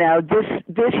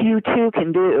 this you too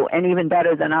can do, and even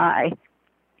better than I,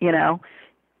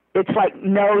 It's like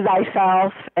know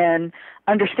thyself and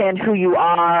understand who you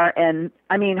are. And,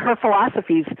 her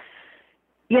philosophies,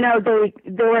 they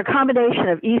were a combination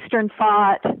of Eastern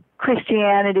thought,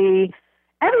 Christianity,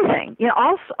 everything,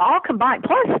 all combined.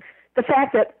 Plus the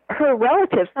fact that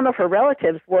some of her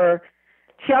relatives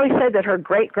she always said that her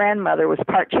great-grandmother was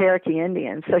part Cherokee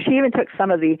Indian. So she even took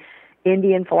some of the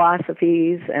Indian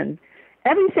philosophies and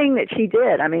everything that she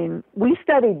did. We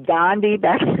studied Gandhi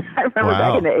back in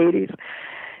the 80s.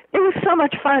 It was so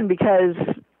much fun because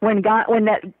when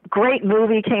that great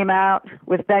movie came out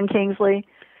with Ben Kingsley,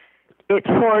 it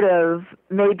sort of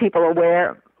made people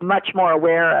much more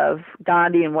aware of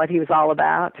Gandhi and what he was all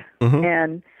about.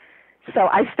 And so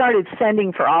I started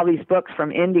sending for all these books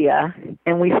from India,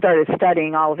 and we started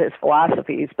studying all of his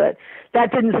philosophies. But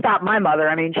that didn't stop my mother.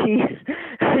 She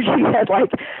had like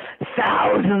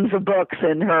thousands of books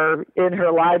in her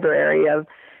library of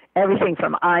everything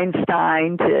from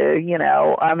Einstein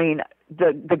to, I mean,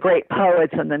 the great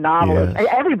poets and the novelists, Yes.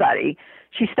 everybody.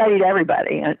 She studied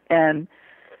everybody, and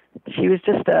she was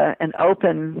just an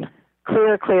open,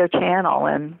 clear channel.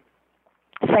 And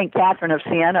St. Catherine of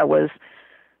Siena was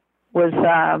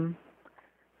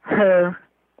her,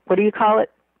 what do you call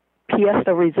it? Pièce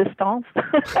de résistance.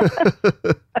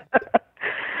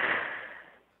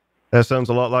 That sounds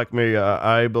a lot like me.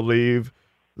 I believe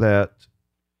that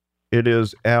it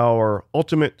is our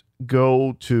ultimate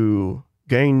goal to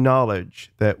gain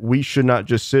knowledge, that we should not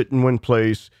just sit in one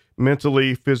place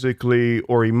mentally, physically,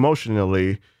 or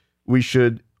emotionally. We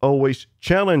should always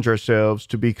challenge ourselves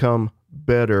to become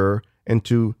better and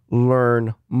to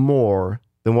learn more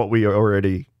than what we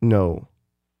already know.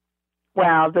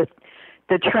 Wow, the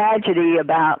tragedy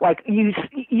about, like, you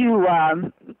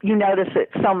notice it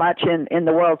so much in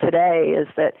the world today is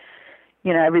that,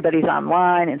 everybody's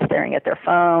online and staring at their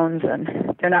phones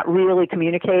and they're not really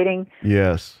communicating.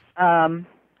 Yes. I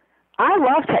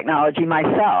love technology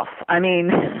myself. I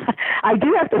mean, I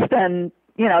do have to spend,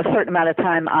 a certain amount of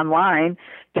time online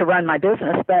to run my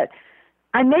business, but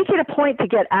I make it a point to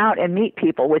get out and meet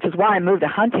people, which is why I moved to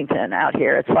Huntington out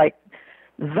here. It's like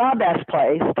the best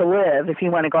place to live if you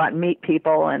want to go out and meet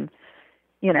people. And,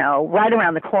 right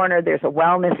around the corner, there's a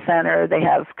wellness center. They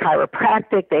have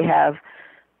chiropractic. They have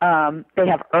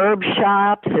herb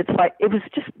shops. It's like, it was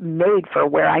just made for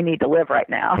where I need to live right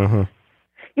now. Mm-hmm.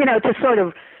 To sort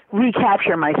of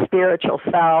recapture my spiritual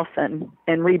self and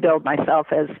rebuild myself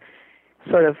as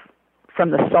sort of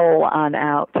from the soul on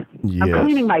out. Yes. I'm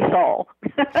cleaning my soul.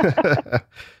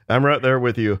 I'm right there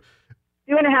with you.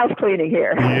 Doing a house cleaning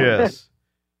here. Yes.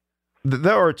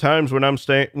 There are times when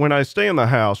when I stay in the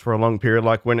house for a long period,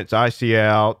 like when it's icy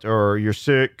out or you're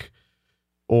sick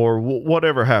or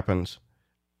whatever happens.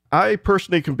 I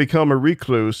personally can become a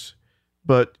recluse,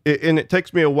 but it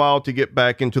takes me a while to get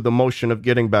back into the motion of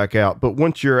getting back out. But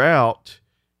once you're out,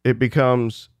 it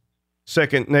becomes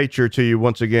second nature to you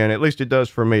once again. At least it does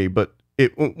for me. But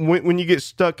when you get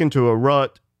stuck into a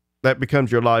rut, that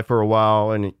becomes your life for a while,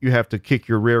 and you have to kick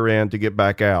your rear end to get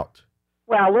back out.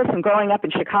 Well, listen, growing up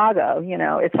in Chicago,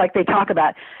 it's like they talk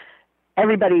about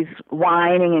everybody's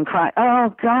whining and crying.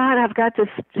 Oh, God, I've got this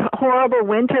horrible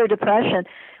winter depression.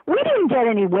 We didn't get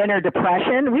any winter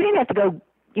depression. We didn't have to go,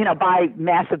 buy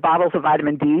massive bottles of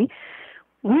vitamin D.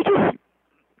 We just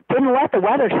didn't let the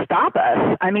weather stop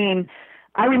us. I mean,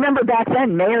 I remember back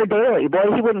then, Mayor Daley,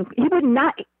 boy, he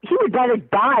would rather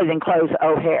die than close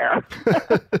O'Hare.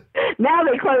 Now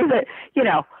they close it,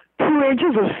 2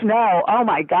 inches of snow. Oh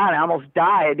my God, I almost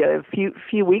died a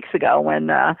few weeks ago when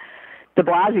de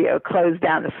Blasio closed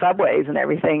down the subways and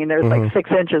everything, and there's like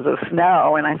 6 inches of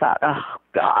snow, and I thought, oh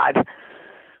God,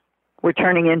 we're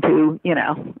turning into,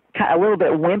 a little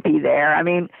bit wimpy there. I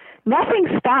mean, nothing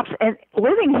stops. And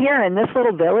living here in this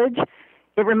little village,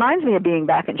 it reminds me of being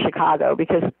back in Chicago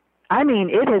because, I mean,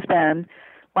 it has been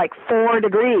like 4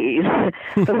 degrees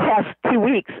for the past 2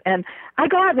 weeks. And I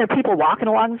go out and there are people walking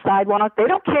along the sidewalk. They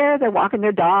don't care. They're walking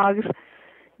their dogs,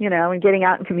 and getting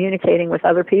out and communicating with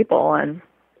other people. And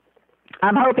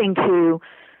I'm hoping to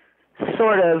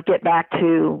sort of get back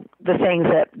to the things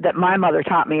that my mother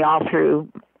taught me all through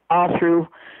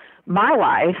my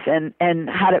life, and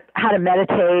how to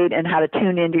meditate and how to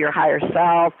tune into your higher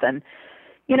self and,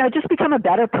 just become a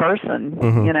better person,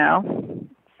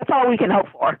 That's all we can hope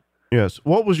for. Yes.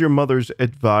 What was your mother's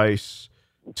advice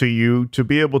to you to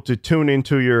be able to tune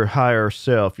into your higher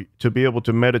self, to be able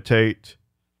to meditate,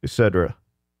 etc.?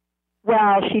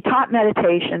 Well, she taught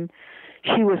meditation.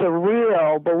 She was a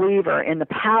real believer in the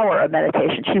power of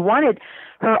meditation.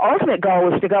 Her ultimate goal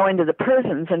was to go into the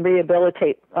prisons and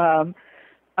rehabilitate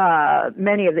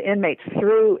many of the inmates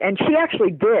through, and she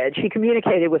actually did. She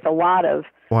communicated with a lot of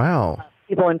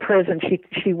people in prison.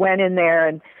 She went in there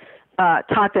and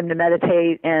taught them to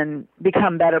meditate and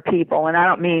become better people. And I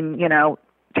don't mean,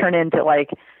 turn into like,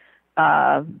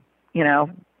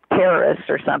 terrorists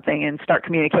or something and start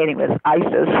communicating with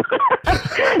ISIS.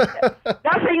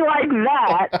 Nothing like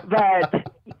that. But,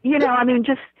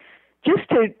 just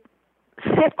to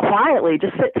sit quietly,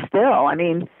 just sit still. I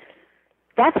mean,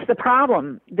 that's the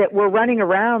problem, that we're running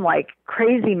around like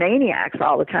crazy maniacs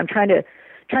all the time, trying to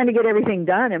get everything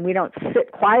done, and we don't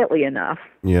sit quietly enough.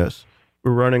 Yes.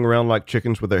 We're running around like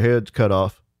chickens with their heads cut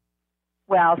off.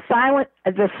 Well,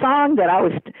 the song that I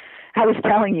was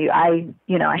telling you, I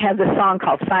have this song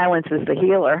called Silence is the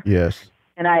Healer. Yes.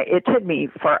 And it took me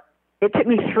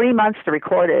 3 months to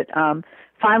record it.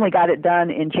 Finally got it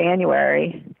done in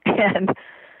January. And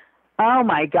Oh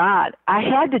my God. I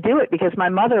had to do it because my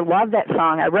mother loved that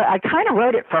song. I kind of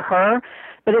wrote it for her,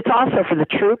 but it's also for the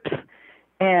troops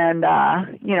and,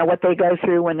 you know, what they go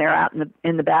through when they're out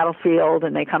in the battlefield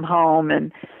and they come home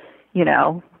and, you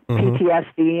know,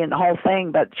 PTSD and the whole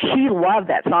thing. But she loved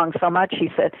that song so much. She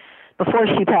said, before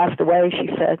she passed away, she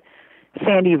said,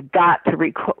 Sandy, you've got to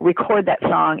record that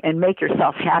song and make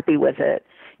yourself happy with it.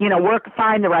 You know,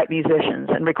 find the right musicians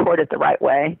and record it the right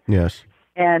way. Yes.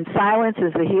 And Silence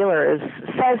is the Healer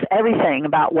says everything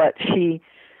about what she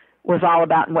was all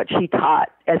about and what she taught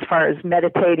as far as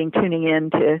meditating, tuning in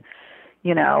to,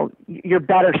 you know, your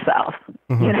better self.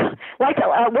 Mm-hmm. You know, like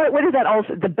what is that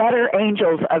also? The better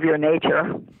angels of your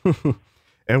nature.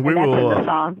 And we will, that's in the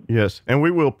song. Yes, and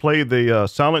we will play the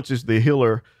Silence is the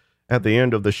Healer at the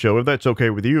end of the show, if that's okay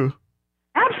with you.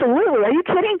 Absolutely. Are you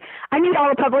kidding? I need all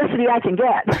the publicity I can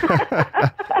get.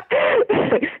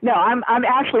 No, I'm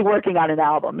actually working on an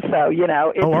album, so you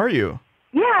know. Oh, are you?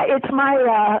 Yeah, it's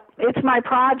my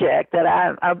project that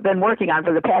I've been working on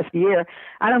for the past year.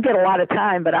 I don't get a lot of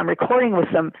time, but I'm recording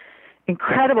with some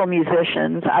incredible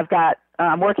musicians.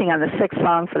 I'm working on the 6th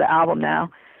song for the album now,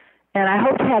 and I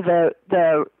hope to have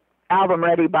the album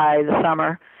ready by the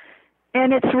summer.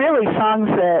 And it's really songs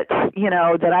that, you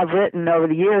know, that I've written over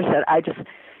the years that I just,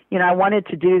 you know, I wanted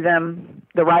to do them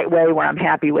the right way where I'm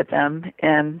happy with them.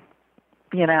 And,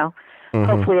 you know,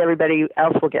 hopefully everybody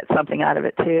else will get something out of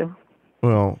it too.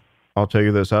 Well, I'll tell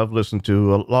you this. I've listened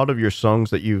to a lot of your songs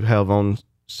that you have on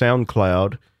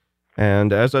SoundCloud.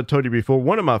 And as I told you before,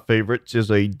 one of my favorites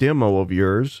is a demo of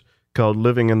yours called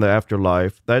Living in the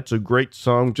Afterlife. That's a great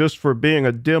song just for being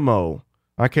a demo.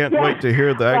 I can't wait to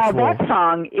hear the actual... Well, that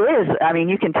song is, I mean,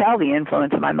 you can tell the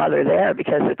influence of my mother there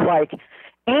because it's like,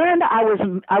 and I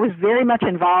was very much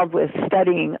involved with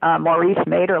studying Maurice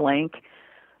Maeterlinck.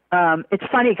 It's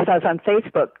funny because I was on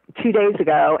Facebook 2 days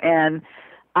ago and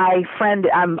I'm friends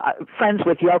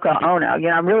with Yoko Ono. You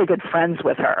know, I'm really good friends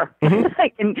with her, in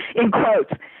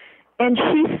quotes. And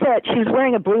she said, she was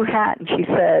wearing a blue hat and she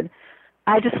said,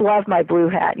 I just love my blue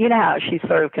hat. You know how she's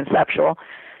sort of conceptual.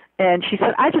 And she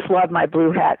said, I just love my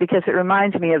blue hat because it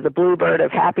reminds me of the bluebird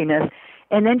of happiness.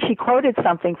 And then she quoted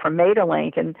something from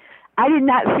Maeterlinck, and I did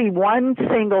not see one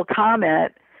single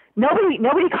comment.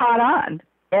 Nobody caught on.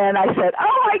 And I said,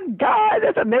 oh, my God,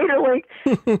 that's a Maeterlinck.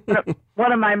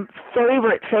 One of my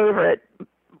favorite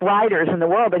writers in the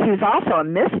world, but he was also a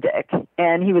mystic,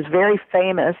 and he was very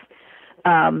famous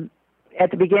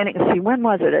at the beginning. See, when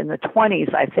was it? In the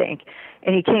 1920s, I think.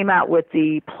 And he came out with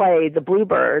the play, The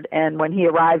Bluebird, and when he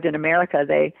arrived in America,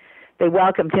 they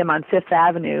welcomed him on Fifth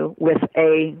Avenue with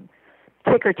a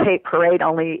ticker tape parade,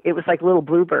 only it was like little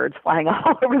bluebirds flying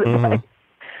all over the place.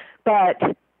 But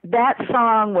that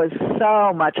song was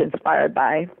so much inspired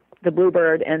by The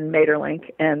Bluebird and Maeterlinck,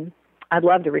 and I'd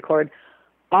love to record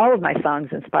all of my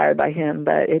songs inspired by him,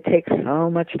 but it takes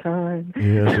so much time.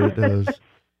 Yes, it does.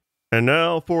 And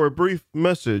now for a brief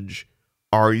message.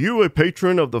 Are you a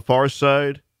patron of The Far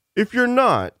Side? If you're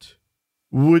not,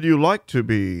 would you like to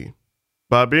be?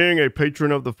 By being a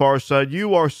patron of The Far Side,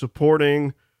 you are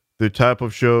supporting the type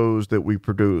of shows that we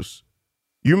produce.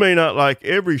 You may not like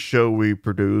every show we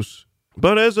produce,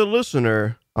 but as a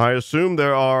listener, I assume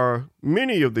there are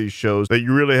many of these shows that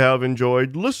you really have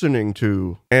enjoyed listening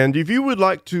to. And if you would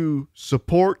like to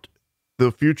support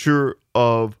the future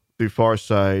of The Far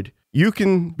Side, you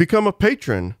can become a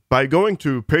patron by going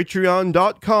to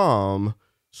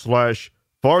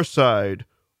patreon.com/farside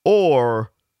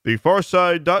or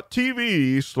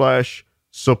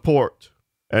thefarside.tv/support.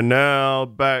 And now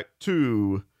back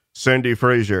to Sandy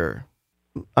Frazier.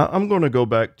 I'm going to go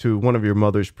back to one of your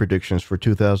mother's predictions for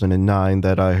 2009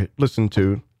 that I listened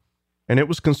to, and it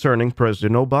was concerning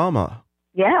President Obama.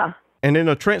 Yeah. And in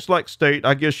a trance-like state,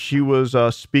 I guess she was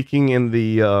speaking in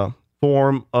the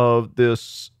form of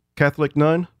this Catholic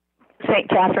nun? St.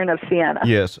 Catherine of Siena.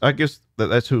 Yes, I guess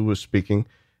that's who was speaking.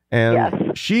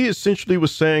 And she essentially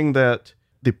was saying that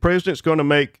the president's going to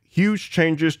make huge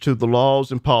changes to the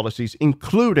laws and policies,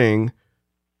 including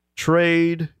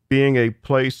trade being a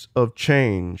place of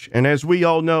change. And as we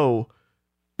all know,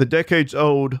 the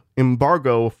decades-old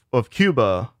embargo of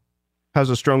Cuba has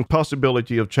a strong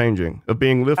possibility of changing, of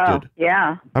being lifted. Oh,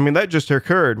 yeah. I mean, that just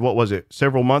occurred, what was it,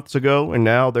 several months ago, and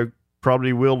now they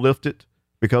probably will lift it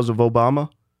because of Obama?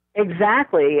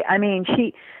 Exactly. I mean,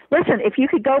 listen, if you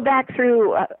could go back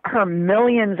through her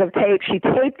millions of tapes, she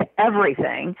taped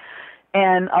everything,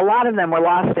 and a lot of them were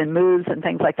lost in moves and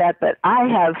things like that, but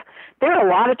there are a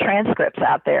lot of transcripts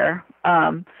out there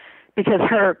because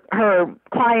her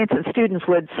clients and students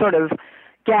would sort of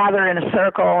gather in a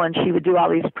circle, and she would do all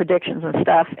these predictions and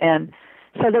stuff, and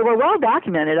so they were well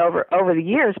documented over the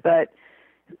years, but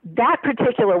that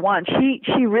particular one,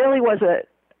 she really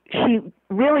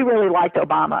really liked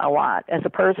Obama a lot as a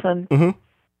person. Mm-hmm.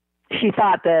 She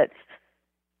thought that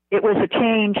it was a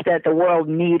change that the world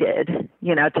needed,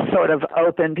 to sort of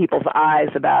open people's eyes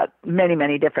about many,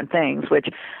 many different things, which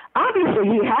obviously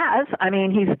he has. I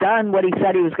mean, he's done what he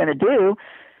said he was going to do.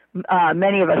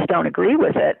 Many of us don't agree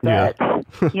with it, but,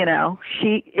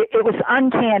 it was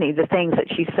uncanny, the things that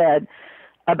she said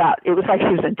about, it was like she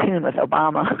was in tune with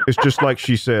Obama. It's just like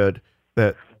she said,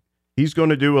 that he's going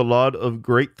to do a lot of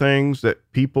great things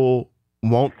that people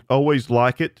won't always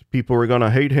like it. People are going to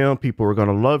hate him. People are going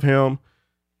to love him.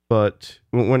 But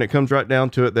when it comes right down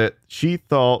to it, that she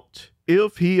thought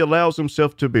if he allows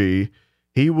himself to be,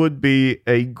 he would be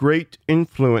a great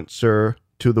influencer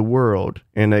to the world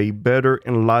in a better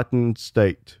enlightened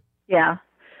state. Yeah.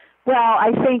 Well,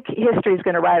 I think history is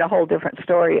going to write a whole different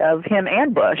story of him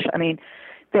and Bush. I mean,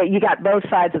 that you got both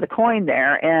sides of the coin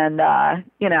there. And,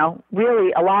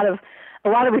 really a lot of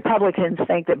Republicans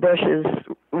think that Bush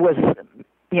was,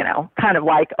 kind of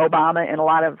like Obama in a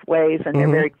lot of ways, and they're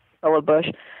very critical of Bush.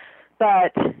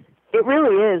 But it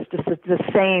really is just the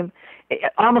same,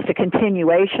 almost a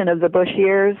continuation of the Bush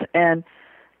years. And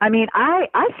I mean,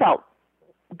 I felt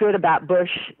good about Bush.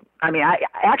 I mean, I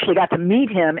actually got to meet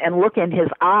him and look in his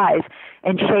eyes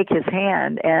and shake his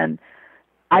hand. And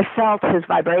I felt his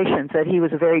vibrations, that he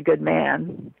was a very good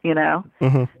man,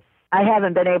 I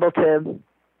haven't been able to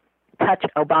touch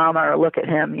Obama or look at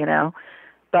him,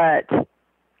 but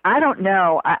I don't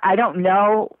know. I don't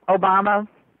know Obama,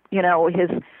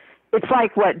 it's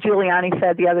like what Giuliani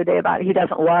said the other day about he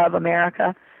doesn't love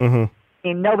America. I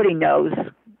mean, nobody knows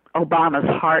Obama's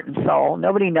heart and soul.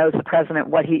 Nobody knows the president,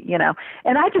 what he,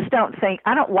 and I just don't think,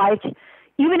 I don't like,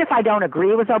 even if I don't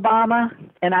agree with Obama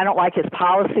and I don't like his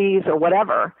policies or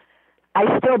whatever,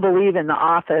 I still believe in the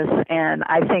office, and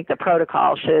I think the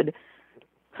protocol should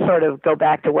sort of go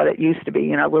back to what it used to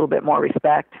be, a little bit more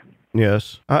respect.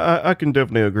 Yes, I can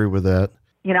definitely agree with that.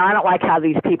 I don't like how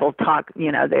these people talk,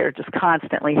 they're just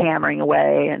constantly hammering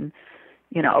away and,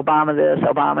 Obama this,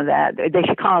 Obama that. They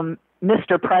should call him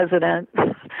Mr. President,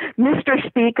 Mr.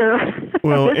 Speaker,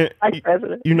 well, Vice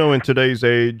President. In today's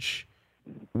age,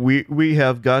 we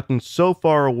have gotten so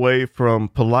far away from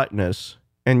politeness,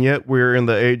 and yet we're in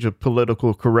the age of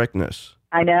political correctness.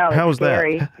 I know. How's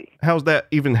scary. that? How's that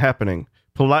even happening?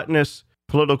 Politeness,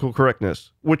 political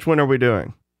correctness. Which one are we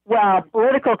doing? Well,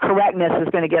 political correctness is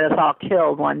going to get us all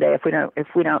killed one day if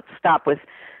we don't stop with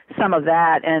some of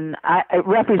that. And I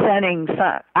represent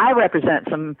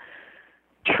some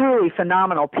truly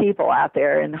phenomenal people out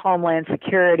there in Homeland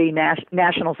Security,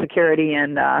 national security,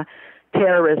 and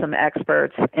terrorism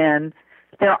experts, and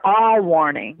they're all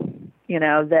warning,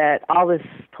 that all this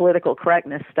political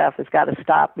correctness stuff has got to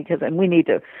stop, and we need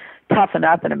to toughen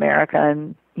up in America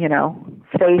and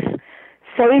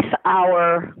face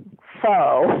our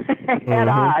foe head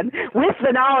on with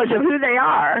the knowledge of who they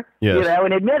are, yes.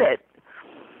 And admit it.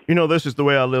 This is the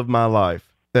way I live my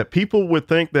life. That people would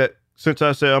think that since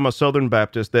I say I'm a Southern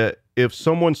Baptist, that if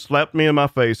someone slapped me in my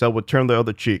face, I would turn the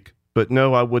other cheek. But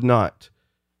no, I would not.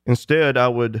 Instead, I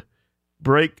would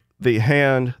break the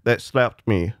hand that slapped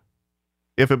me.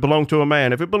 If it belonged to a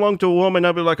man, if it belonged to a woman,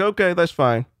 I'd be like, okay, that's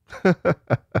fine.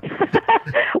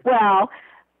 Well,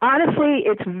 honestly,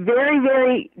 it's very,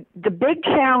 very, the big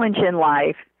challenge in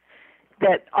life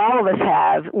that all of us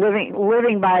have,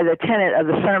 living by the tenet of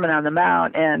the Sermon on the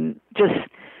Mount and just,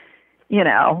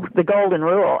 the golden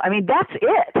rule. I mean, that's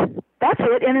it. That's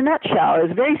it in a nutshell.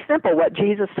 It's very simple what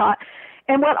Jesus taught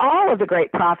and what all of the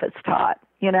great prophets taught,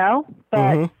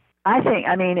 But I think,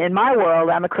 in my world,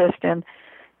 I'm a Christian,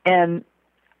 and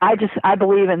I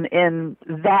believe in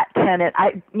that tenet.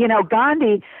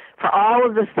 Gandhi, for all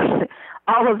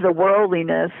of the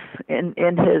worldliness in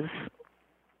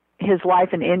his life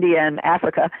in India and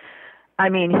Africa,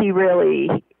 he really,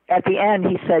 at the end,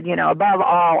 he said, above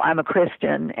all, I'm a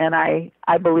Christian, and I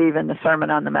believe in the Sermon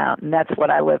on the Mount, and that's what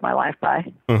I live my life by.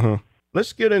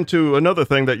 Let's get into another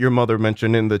thing that your mother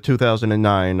mentioned in the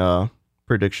 2009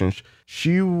 predictions.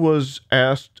 She was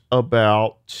asked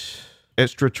about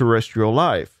extraterrestrial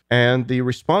life, and the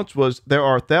response was, there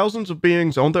are thousands of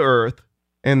beings on the earth,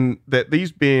 and that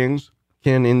these beings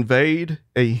can invade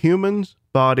a human's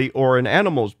body or an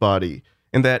animal's body,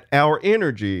 and that our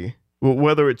energy,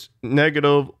 whether it's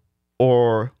negative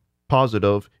or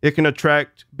positive, it can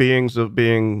attract beings of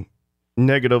being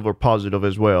negative or positive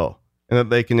as well, and that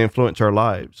they can influence our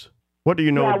lives. What do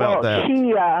you know about that?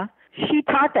 She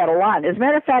taught that a lot. As a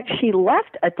matter of fact, she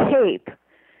left a tape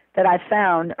that I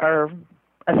found, or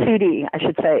a CD, I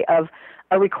should say, of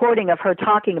a recording of her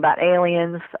talking about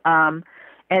aliens and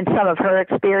some of her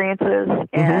experiences.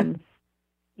 And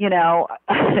you know,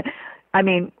 I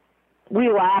mean,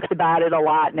 we laughed about it a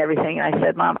lot and everything. And I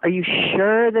said, Mom, are you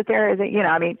sure that there is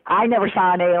I mean, I never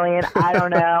saw an alien. I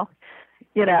don't know,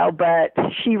 but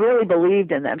she really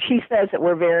believed in them. She says that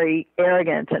we're very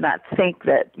arrogant to not think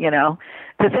that, to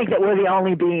think that we're the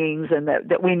only beings and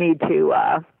that we need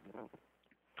to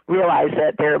realize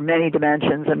that there are many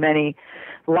dimensions and many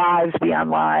lives beyond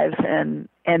lives. And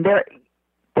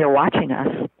they're watching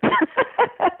us.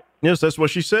 Yes, that's what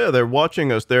she said. They're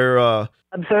watching us. They're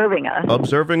observing us.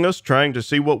 Observing us, trying to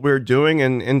see what we're doing,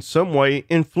 and in some way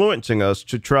influencing us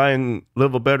to try and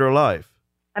live a better life.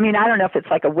 I mean, I don't know if it's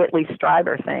like a Whitley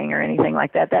Strieber thing or anything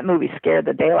like that. That movie scared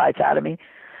the daylights out of me.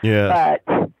 Yeah.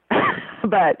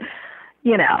 But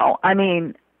I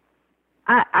mean,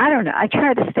 I don't know. I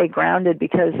try to stay grounded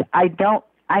because I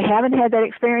haven't had that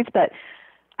experience, but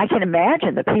I can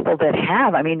imagine the people that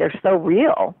have. I mean, they're so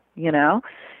real,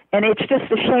 And it's just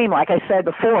a shame, like I said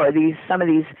before, some of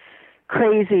these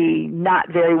crazy, not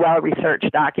very well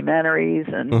researched documentaries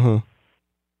and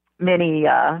mini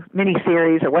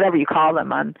series or whatever you call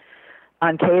them on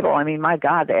cable. I mean, my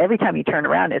God, every time you turn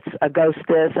around, it's a ghost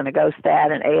this and a ghost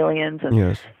that and aliens and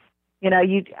yes. I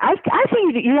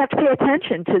think you have to pay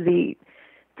attention to the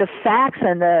facts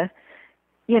and the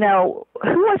who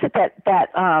was it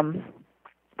that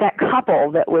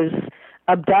couple that was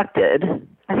abducted.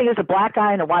 I think it was a black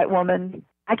guy and a white woman.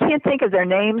 I can't think of their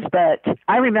names, but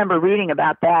I remember reading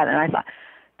about that, and I thought,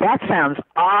 that sounds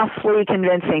awfully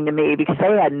convincing to me because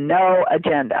they had no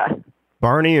agenda.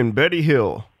 Barney and Betty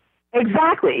Hill.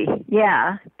 Exactly,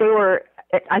 yeah.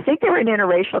 I think they were an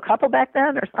interracial couple back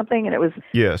then or something, and it was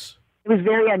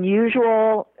very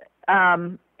unusual,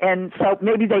 and so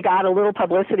maybe they got a little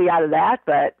publicity out of that,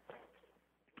 but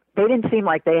they didn't seem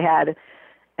like they had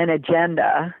an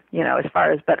agenda, as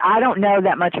far as, but I don't know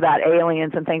that much about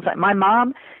aliens and things like my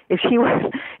mom, if she were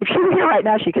here right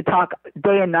now, she could talk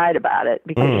day and night about it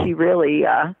because she really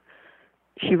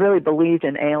believed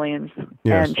in aliens.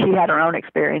 Yes. And she had her own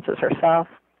experiences herself.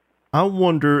 I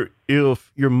wonder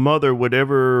if your mother would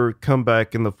ever come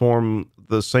back in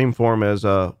the same form as,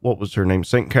 what was her name?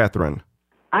 St. Catherine.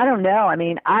 I don't know. I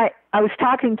mean, I was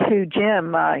talking to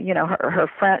Jim, her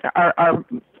friend, our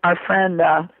friend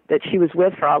that she was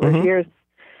with for all those years,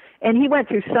 and he went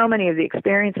through so many of the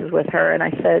experiences with her. And I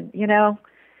said,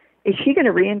 is she going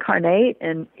to reincarnate?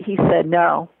 And he said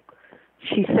no.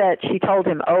 She told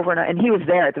him over and he was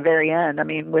there at the very end. I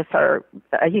mean, with her,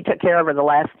 he took care of her the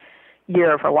last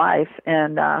year of her life,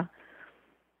 and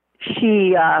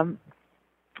she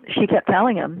kept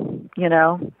telling him,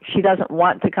 she doesn't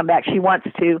want to come back. She wants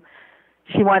to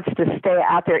stay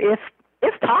out there if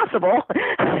possible.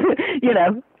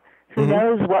 Who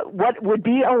knows what would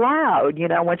be allowed,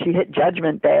 once you hit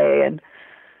Judgment Day. And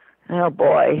oh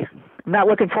boy, I'm not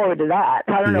looking forward to that.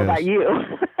 I don't know about you.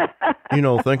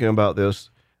 Thinking about this,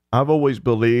 I've always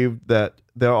believed that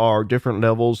there are different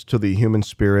levels to the human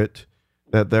spirit,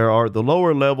 that there are the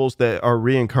lower levels that are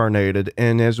reincarnated.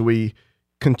 And as we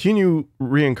continue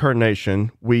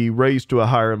reincarnation, we raise to a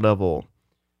higher level.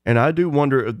 And I do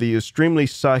wonder if the extremely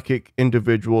psychic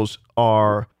individuals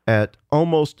are at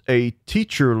almost a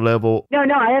teacher level. No,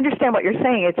 I understand what you're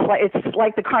saying. It's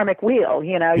like the karmic wheel,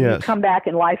 Yes. You come back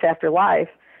in life after life.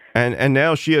 And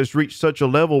now she has reached such a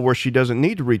level where she doesn't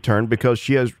need to return because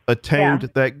she has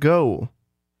attained that goal.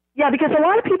 Yeah, because a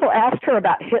lot of people asked her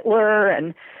about Hitler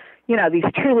and, these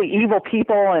truly evil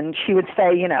people, and she would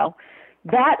say,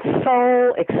 that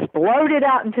soul exploded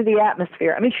out into the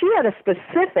atmosphere. I mean, she had a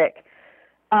specific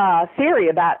theory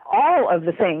about all of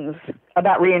the things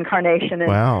about reincarnation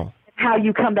and how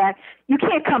you come back. You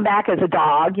can't come back as a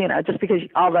dog, just because,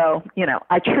 although,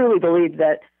 I truly believe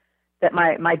that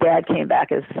my dad came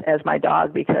back as my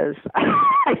dog because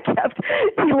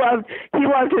he loved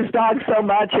his dog so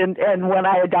much. And when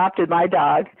I adopted my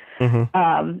dog,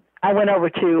 I went over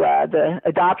to the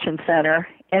adoption center,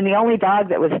 and the only dog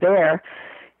that was there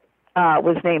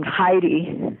was named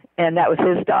Heidi, and that was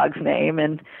his dog's name.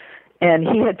 And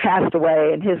he had passed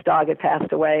away, and his dog had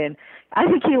passed away. And I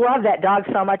think he loved that dog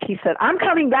so much, he said, I'm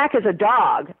coming back as a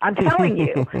dog. I'm telling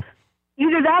you.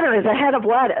 Either that or as a head of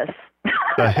lettuce.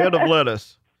 A head of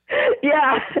lettuce.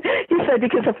 Yeah. He said,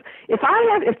 because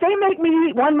if they make me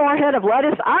eat one more head of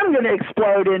lettuce, I'm going to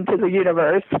explode into the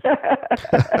universe.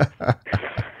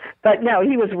 But no,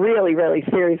 he was really, really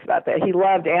serious about that. He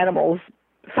loved animals,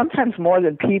 sometimes more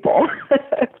than people.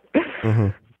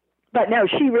 But no,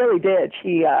 she really did.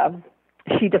 She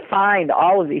defined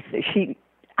all of these things.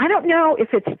 I don't know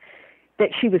if it's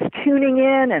that she was tuning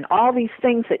in and all these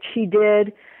things that she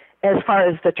did as far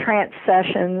as the trance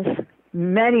sessions,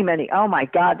 many, oh my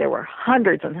God, there were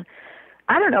hundreds. And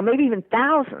I don't know, maybe even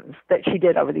thousands that she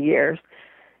did over the years.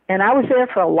 And I was there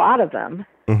for a lot of them.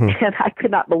 And I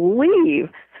could not believe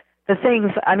the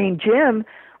things. I mean, Jim,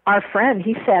 our friend,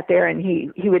 he sat there and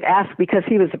he would ask, because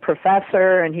he was a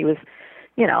professor and he was,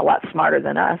 a lot smarter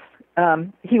than us.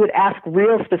 He would ask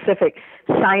real specific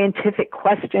scientific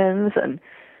questions. And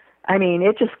I mean,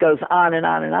 it just goes on and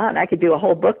on and on. I could do a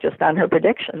whole book just on her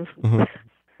predictions.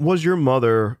 Was your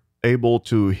mother able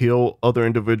to heal other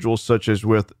individuals, such as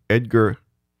with Edgar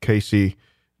Casey,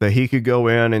 that he could go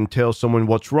in and tell someone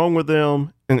what's wrong with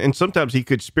them? And sometimes he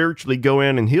could spiritually go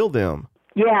in and heal them.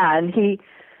 Yeah, and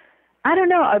I don't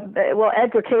know, well,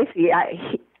 Edgar Casey,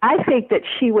 I think that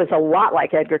she was a lot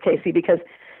like Edgar Casey, because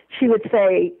she would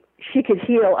say she could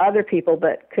heal other people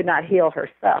but could not heal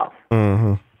herself.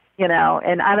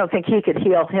 And I don't think he could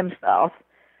heal himself.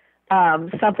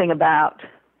 Something about,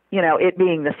 it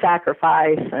being the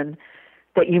sacrifice and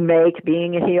that you make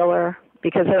being a healer,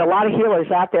 because there are a lot of healers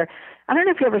out there. I don't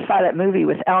know if you ever saw that movie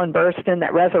with Ellen Burstyn,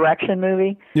 that Resurrection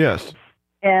movie. Yes.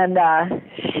 And that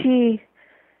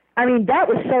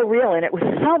was so real, and it was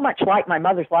so much like my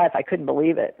mother's life. I couldn't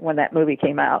believe it when that movie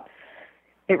came out.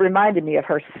 It reminded me of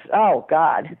her. Oh,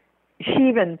 God. She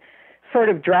even sort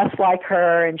of dressed like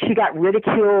her, and she got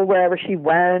ridiculed wherever she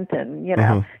went, and,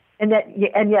 and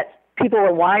yet people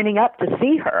were lining up to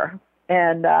see her.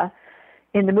 And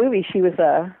in the movie, she was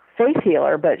a faith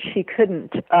healer, but she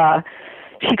couldn't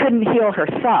heal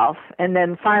herself. And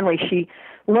then finally she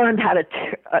learned how to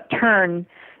turn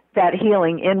that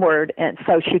healing inward, and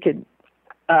so she could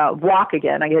walk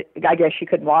again. I guess she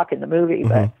couldn't walk in the movie.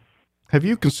 But have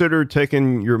you considered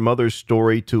taking your mother's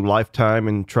story to Lifetime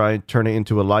and try and turn it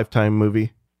into a Lifetime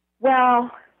movie? Well,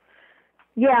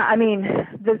 yeah, I mean,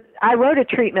 I wrote a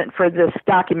treatment for this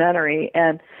documentary,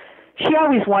 and she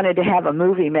always wanted to have a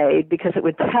movie made because it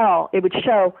would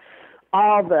show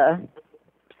all the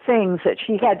things that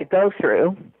she had to go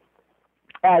through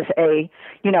as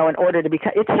in order to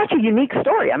become. It's such a unique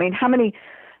story. I mean, how many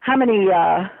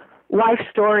life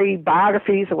story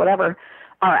biographies or whatever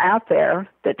are out there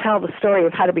that tell the story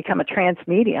of how to become a trance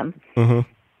medium,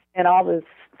 and all the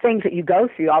things that you go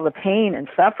through, all the pain and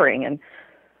suffering, and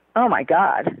oh my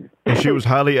God. And she was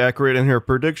highly accurate in her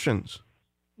predictions.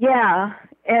 Yeah,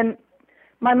 and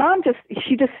my mom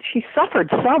she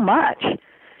suffered so much.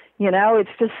 It's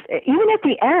just, even at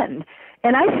the end.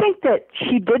 And I think that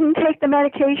she didn't take the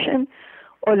medication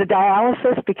or the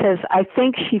dialysis because I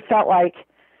think she felt like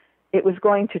it was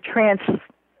going to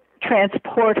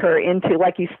transport her into,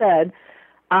 like you said,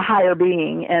 a higher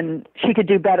being, and she could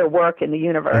do better work in the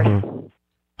universe.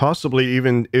 Possibly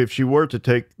even if she were to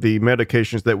take the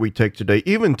medications that we take today,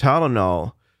 even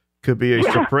Tylenol could be a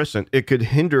suppressant. It could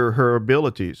hinder her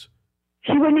abilities.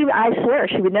 She wouldn't even, I swear,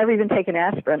 she would never even take an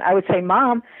aspirin. I would say,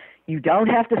 Mom, you don't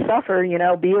have to suffer,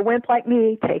 be a wimp like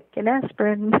me, take an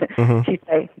aspirin. She'd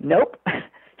say, nope.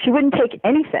 She wouldn't take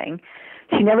anything.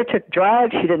 She never took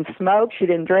drugs. She didn't smoke. She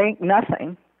didn't drink,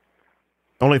 nothing.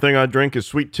 Only thing I drink is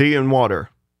sweet tea and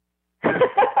water.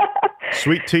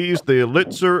 Sweet tea is the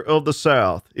elixir of the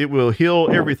South. It will heal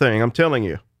everything, I'm telling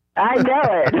you. I know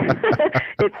it.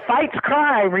 It fights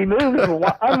crime, removes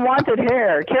unwanted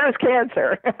hair, cures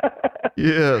cancer.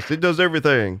 Yes, it does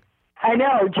everything. I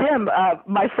know. Jim,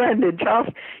 my friend in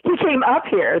Charleston, he came up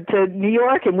here to New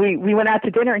York, and we went out to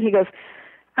dinner, and he goes,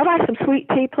 I'd like some sweet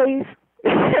tea, please.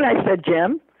 And I said,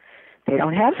 Jim, they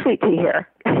don't have sweet tea here.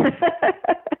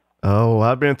 Oh,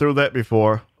 I've been through that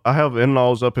before. I have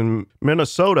in-laws up in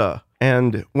Minnesota,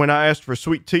 and when I asked for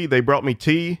sweet tea, they brought me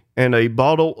tea and a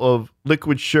bottle of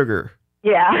liquid sugar.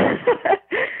 Yeah.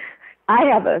 I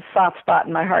have a soft spot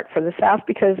in my heart for the South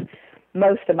because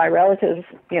most of my relatives,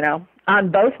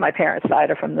 on both my parents' side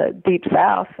are from the Deep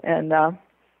South. And,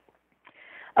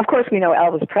 of course, we know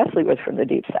Elvis Presley was from the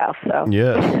Deep South, so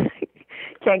yes.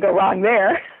 Can't go wrong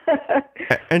there.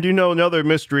 And another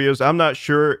mystery is I'm not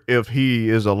sure if he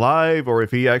is alive or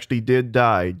if he actually did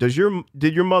die. Did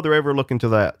your mother ever look into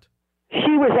that?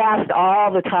 She was asked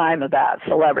all the time about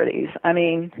celebrities. I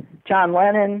mean, John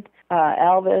Lennon,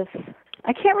 Elvis.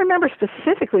 I can't remember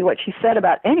specifically what she said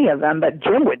about any of them, but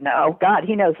Jim would know. God,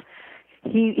 he knows.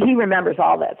 He remembers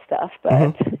all that stuff.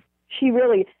 But she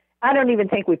really, I don't even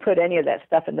think we put any of that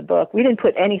stuff in the book. We didn't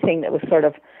put anything that was sort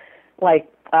of like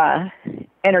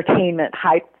entertainment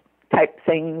hype type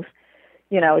things.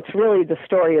 It's really the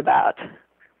story about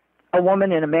a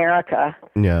woman in America.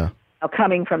 Yeah.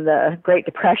 Coming from the Great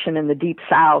Depression in the Deep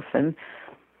South and,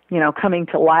 coming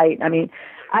to light. I mean,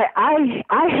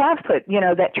 I have put,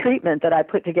 that treatment that I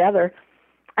put together,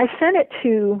 I sent it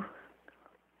to,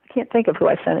 I can't think of who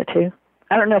I sent it to.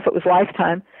 I don't know if it was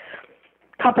Lifetime,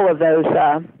 a couple of those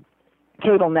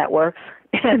cable networks.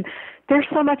 And they're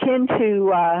so much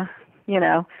into,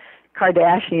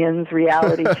 Kardashians,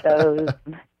 reality shows,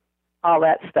 and all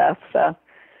that stuff. So,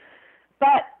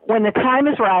 but when the time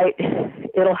is right,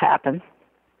 it'll happen.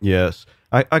 Yes.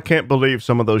 I can't believe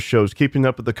some of those shows, Keeping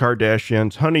Up with the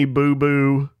Kardashians, Honey Boo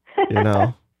Boo, Anyways.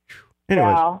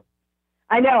 Well,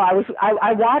 I know.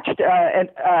 I watched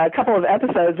a couple of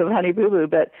episodes of Honey Boo Boo,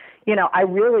 but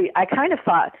I kind of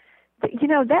thought,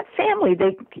 that family.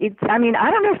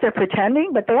 I don't know if they're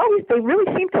pretending, but they really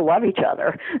seem to love each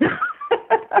other.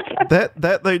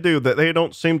 that they do. That they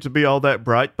don't seem to be all that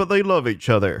bright, but they love each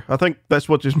other. I think that's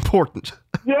what's important.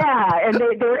 Yeah, and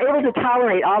they're able to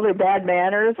tolerate all their bad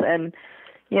manners and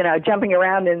jumping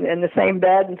around in the same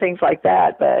bed and things like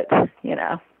that. But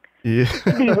Yeah. it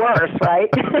could be worse, right?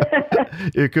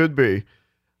 It could be.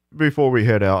 Before we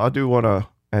head out, I do want to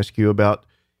ask you about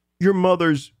your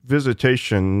mother's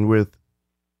visitation with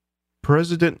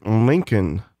President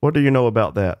Lincoln. What do you know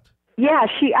about that? Yeah,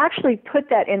 she actually put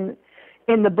that in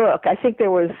the book. I think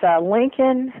there was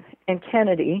Lincoln and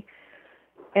Kennedy.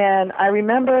 And I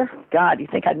remember, God, you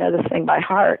think I'd know this thing by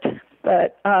heart,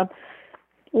 but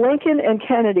Lincoln and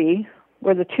Kennedy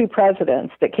were the two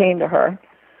presidents that came to her.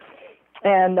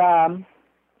 And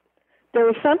there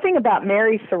was something about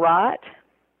Mary Surratt.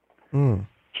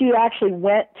 She actually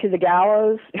went to the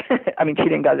gallows. I mean, she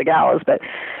didn't go to the gallows, but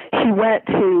she went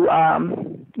to,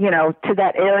 to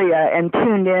that area and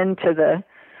tuned in to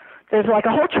there's like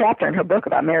a whole chapter in her book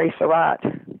about Mary Surratt.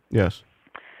 Yes.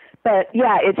 But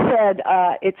yeah, it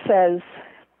says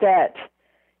that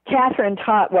Catherine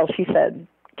taught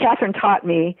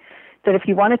me that if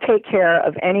you want to take care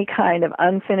of any kind of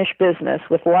unfinished business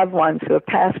with loved ones who have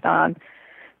passed on,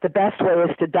 the best way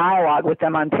is to dialogue with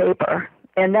them on paper.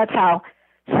 And that's how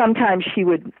sometimes she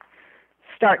would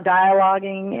start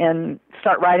dialoguing and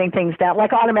start writing things down,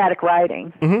 like automatic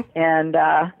writing. Mm-hmm. And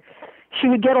she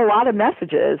would get a lot of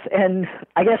messages. And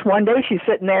I guess one day she's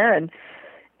sitting there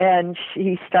and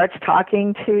she starts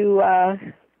talking to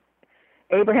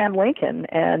Abraham Lincoln.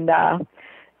 And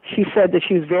she said that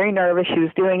she was very nervous. She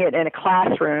was doing it in a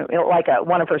classroom, like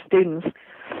one of her students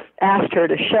asked her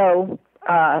to show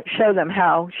them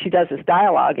how she does this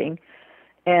dialoguing.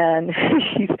 And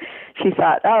she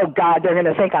thought, oh, God, they're going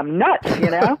to think I'm nuts,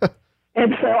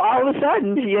 And so all of a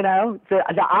sudden,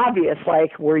 the obvious,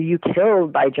 like, were you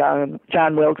killed by John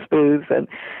Wilkes Booth and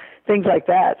things like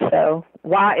that. So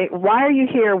why are you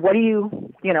here? What are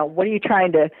you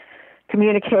trying to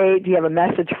communicate? Do you have a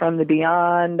message from the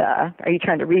beyond? Are you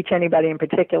trying to reach anybody in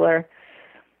particular?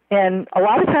 And a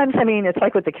lot of times, it's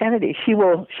like with the Kennedy,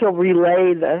 she'll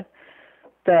relay the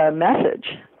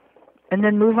message and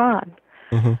then move on.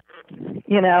 Mm-hmm.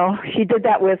 She did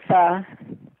that with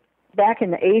back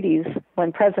in the 80s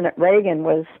when President Reagan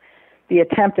was the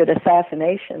attempted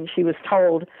assassination. She was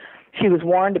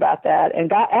warned about that and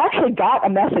got a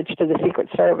message to the Secret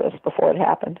Service before it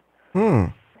happened.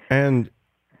 And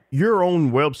your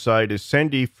own website is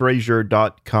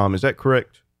sandyfrazier.com. Is that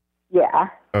correct? Yeah.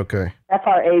 Okay.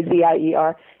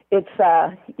 Frazier. It's,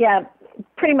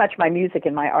 pretty much my music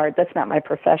and my art. That's not my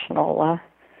professional.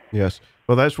 Yes.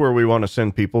 Well, that's where we want to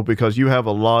send people because you have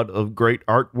a lot of great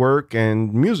artwork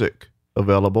and music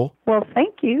available. Well,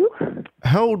 thank you.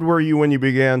 How old were you when you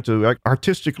began to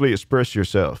artistically express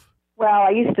yourself? Well,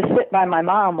 I used to sit by my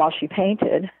mom while she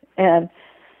painted, and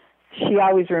she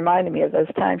always reminded me of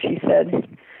those times. She said,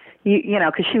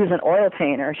 because she was an oil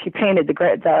painter. She painted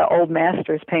the old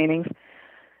masters' paintings.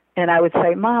 And I would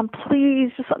say, Mom,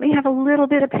 please, just let me have a little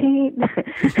bit of paint,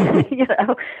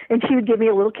 And she would give me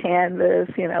a little canvas,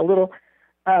 a little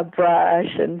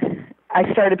brush. And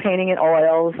I started painting in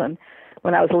oils and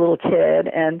when I was a little kid.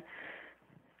 And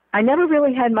I never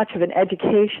really had much of an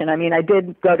education. I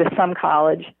did go to some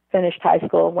college, finished high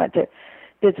school,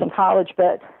 did some college,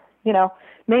 but,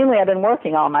 mainly I've been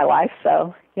working all my life.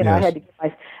 So, yes. I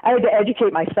had to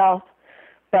educate myself.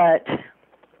 But,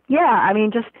 yeah,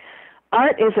 just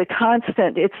art is a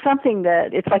constant. It's something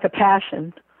that it's like a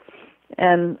passion,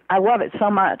 and I love it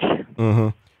so much. Mm-hmm.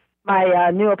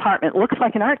 My new apartment looks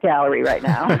like an art gallery right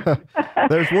now.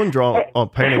 There's one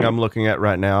painting I'm looking at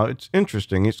right now. It's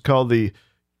interesting. It's called the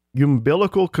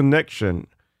Umbilical Connection,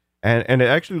 and it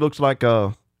actually looks like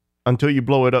until you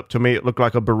blow it up, to me, it looked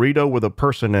like a burrito with a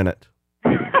person in it.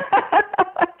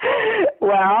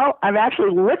 Well, I'm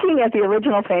actually looking at the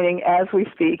original painting as we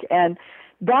speak, and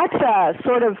that's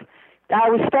I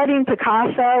was studying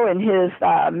Picasso and his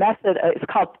method. It's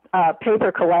called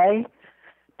paper collé,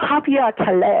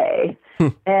 papier-collé,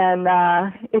 and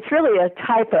it's really a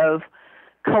type of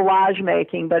collage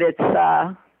making. But it's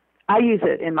I use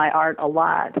it in my art a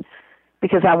lot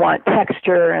because I want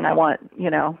texture and I want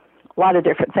a lot of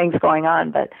different things going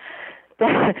on. But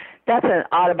that's an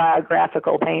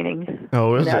autobiographical painting.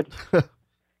 Oh, is it?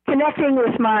 Connecting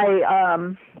with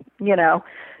my,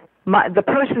 the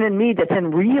person in me that's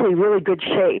in really, really good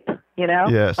shape,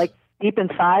 Yes. like deep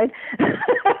inside.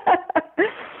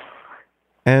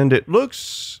 And it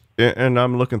looks, and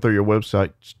I'm looking through your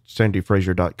website,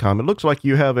 sandyfrazier.com. It looks like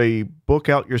you have a book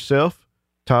out yourself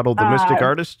titled The Mystic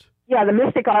Artist. Yeah, The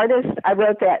Mystic Artist. I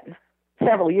wrote that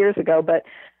several years ago, but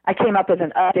I came up with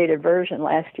an updated version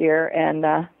last year, and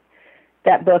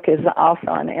that book is also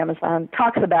on Amazon. It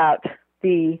talks about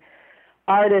the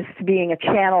artist being a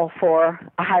channel for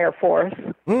a higher force.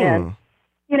 And,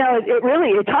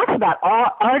 it talks about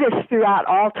all artists throughout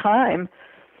all time,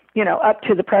 up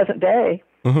to the present day,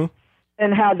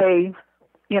 and how they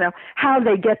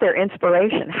get their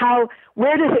inspiration.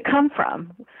 Where does it come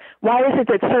from? Why is it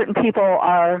that certain people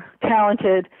are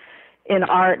talented in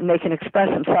art and they can express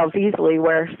themselves easily,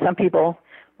 where some people,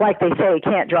 like they say,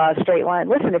 can't draw a straight line?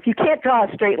 Listen, if you can't draw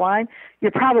a straight line, you're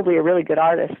probably a really good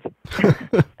artist.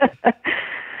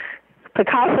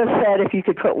 Picasso said if you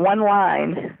could put one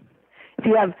line,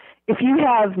 if you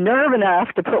have nerve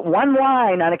enough to put one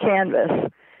line on a canvas,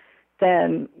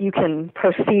 then you can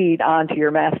proceed on to your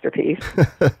masterpiece.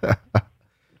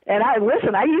 And I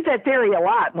use that theory a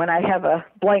lot when I have a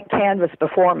blank canvas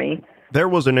before me. There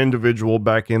was an individual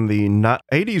back in the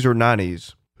 80s or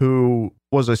 90s who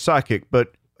was a psychic,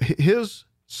 but his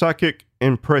psychic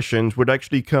impressions would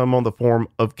actually come on the form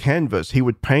of canvas. He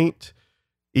would paint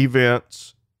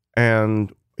events,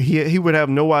 and he would have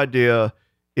no idea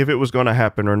if it was going to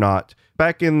happen or not.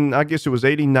 Back in, I guess it was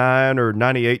 89 or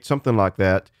 98, something like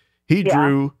that, he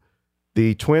drew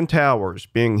the Twin Towers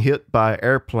being hit by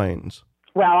airplanes.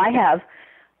 Well, I have,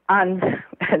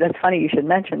 that's funny you should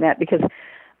mention that, because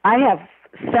I have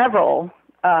several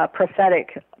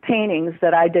prophetic paintings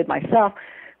that I did myself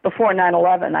before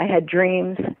 9/11. I had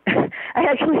dreams.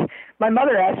 My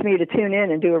mother asked me to tune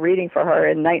in and do a reading for her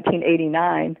in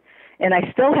 1989, and I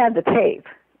still had the tape.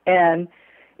 And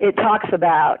it talks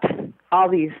about all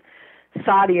these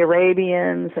Saudi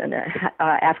Arabians and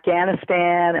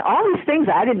Afghanistan, all these things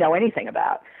I didn't know anything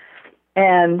about.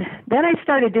 And then I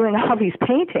started doing all these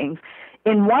paintings.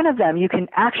 In one of them, you can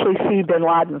actually see bin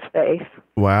Laden's face.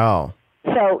 Wow.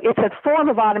 So it's a form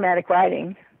of automatic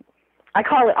writing. I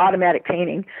call it automatic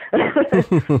painting. Because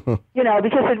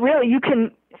it really, you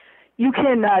can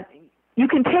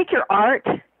take your art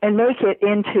and make it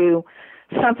into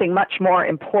something much more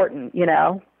important,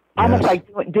 almost like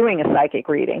doing a psychic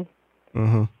reading.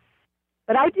 Mm-hmm.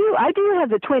 But I do have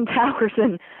the Twin Towers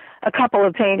in a couple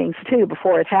of paintings too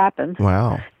before it happened.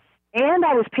 Wow. And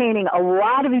I was painting a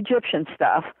lot of Egyptian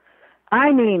stuff.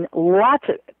 I mean, lots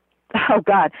of, oh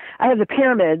God, I have the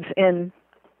pyramids in,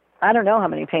 I don't know how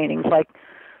many paintings, like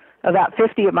about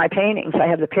 50 of my paintings, I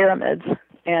have the pyramids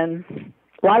and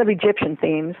a lot of Egyptian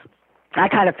themes. I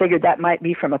kind of figured that might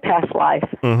be from a past life.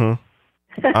 Mm-hmm.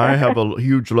 I have a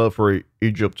huge love for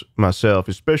Egypt myself,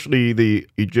 especially the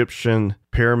Egyptian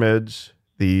pyramids.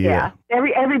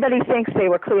 Everybody thinks they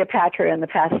were Cleopatra in the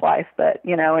past life, but,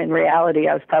 in reality,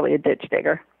 I was probably a ditch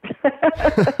digger.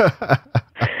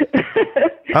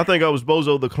 I think I was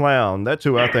Bozo the Clown. That's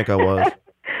who I think I was.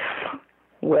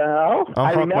 Well,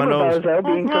 I remember Bozo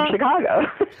being from Chicago.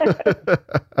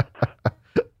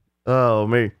 Oh,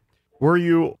 me. Were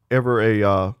you ever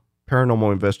a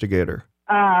paranormal investigator?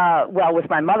 Well, with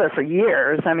my mother for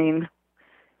years. I mean,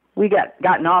 we got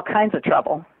in all kinds of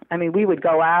trouble. I mean, we would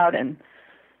go out and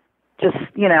just,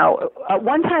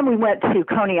 one time we went to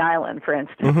Coney Island, for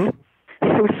instance. Mm-hmm.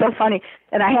 It was so funny.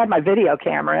 And I had my video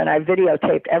camera, and I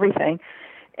videotaped everything.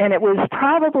 And it was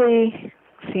probably,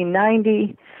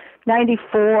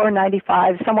 94,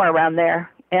 95, somewhere around there.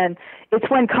 And it's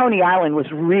when Coney Island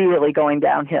was really going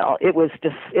downhill. It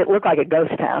looked like a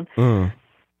ghost town. Mm.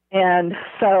 And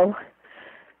so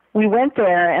we went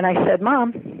there, and I said,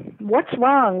 Mom, what's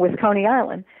wrong with Coney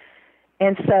Island?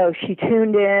 And so she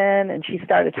tuned in, and she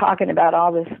started talking about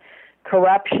all this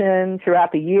corruption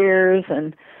throughout the years,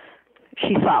 and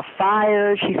she saw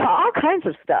fires. She saw all kinds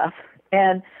of stuff.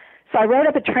 And so I wrote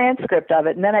up a transcript of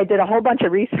it, and then I did a whole bunch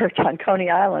of research on Coney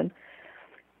Island,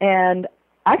 and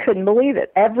I couldn't believe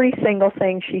it. Every single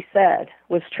thing she said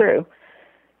was true,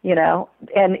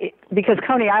 because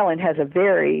Coney Island has a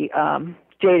very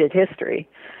jaded history.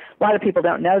 A lot of people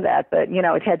don't know that, but,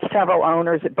 it had several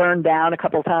owners. It burned down a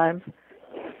couple times.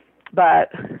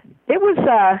 But it was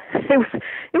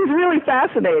really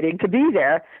fascinating to be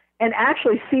there and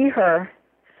actually see her.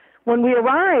 When we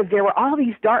arrived, there were all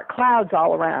these dark clouds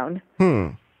all around.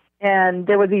 And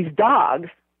there were these dogs,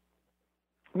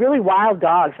 really wild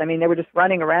dogs. I mean, they were just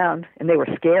running around, and they were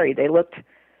scary. They looked,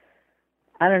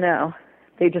 I don't know,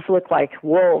 they just looked like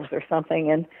wolves or something.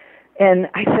 And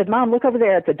I said, Mom, look over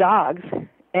there at the dogs.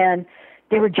 And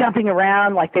they were jumping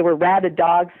around like they were rabid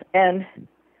dogs. And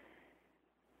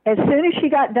as soon as she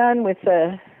got done with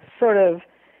the sort of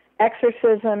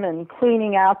exorcism and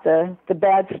cleaning out the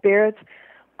bad spirits,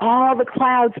 all the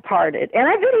clouds parted. And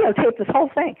I videotaped this whole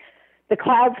thing. The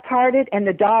clouds parted and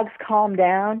the dogs calmed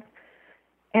down.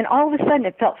 And all of a sudden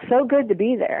it felt so good to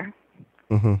be there.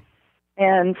 Mm-hmm.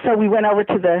 And so we went over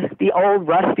to the old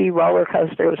rusty roller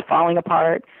coaster. It was falling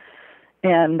apart.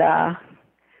 And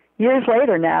years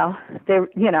later now,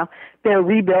 they're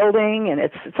rebuilding, and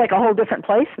it's like a whole different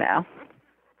place now.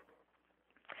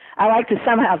 I like to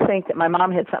somehow think that my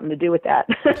mom had something to do with that.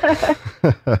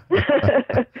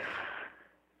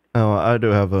 Oh, I do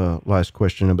have a last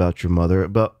question about your mother,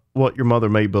 about what your mother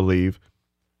may believe.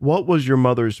 What was your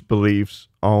mother's beliefs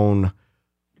on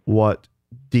what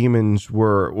demons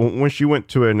were when she went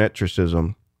to an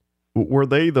exorcism? Were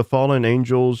they the fallen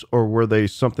angels or were they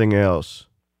something else?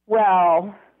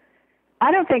 Well,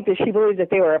 I don't think that she believed that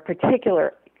they were a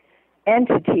particular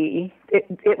entity.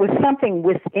 It was something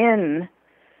within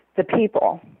the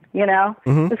people, you know?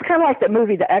 Mm-hmm. It's kind of like the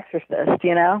movie The Exorcist,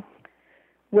 you know,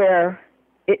 where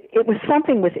it was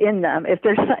something within them. It's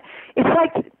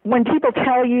like when people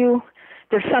tell you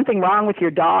there's something wrong with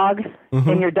your dog, mm-hmm.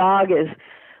 and your dog is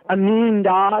a mean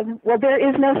dog. Well, there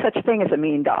is no such thing as a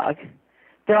mean dog.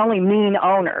 They're only mean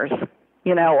owners,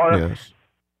 you know, or yes.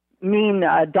 mean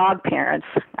dog parents.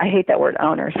 I hate that word,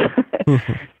 owners. You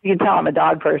can tell I'm a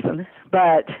dog person.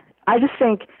 But I just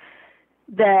think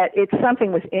that it's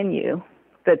something within you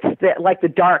that's like the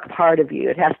dark part of you.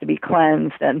 It has to be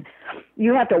cleansed, and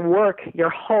you have to work your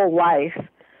whole life,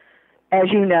 as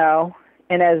you know,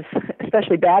 and as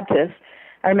especially Baptists.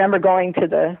 I remember going to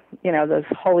those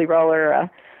Holy Roller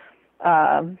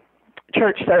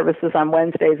church services on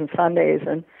Wednesdays and Sundays,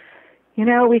 and you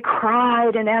know, we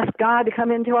cried and asked God to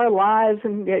come into our lives,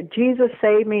 and Jesus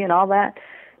saved me and all that.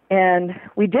 And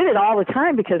we did it all the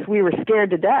time because we were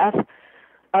scared to death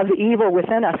of the evil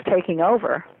within us taking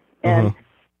over. And mm-hmm.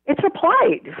 it's a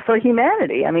plight for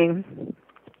humanity. I mean,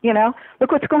 you know,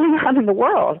 look what's going on in the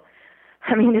world.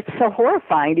 I mean, it's so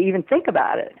horrifying to even think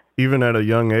about it. Even at a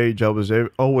young age, I was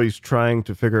always trying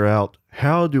to figure out,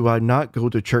 how do I not go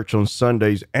to church on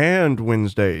Sundays and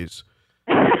Wednesdays?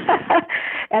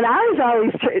 And I was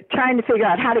always trying to figure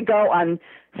out how to go on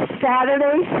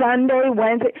Saturday, Sunday,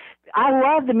 Wednesday. I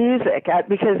love the music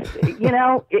because, you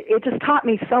know, it just taught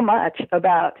me so much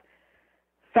about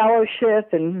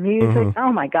fellowship and music. Mm-hmm.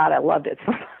 Oh, my God, I loved it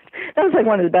so much. That was like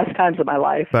one of the best times of my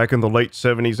life. Back in the late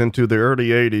 70s into the early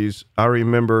 80s, I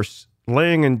remember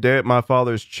laying in my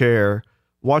father's chair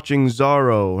watching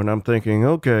Zorro, and I'm thinking,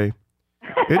 okay,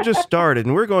 it just started,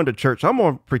 and we're going to church. I'm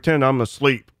going to pretend I'm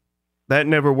asleep. That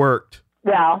never worked.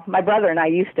 Well, my brother and I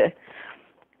used to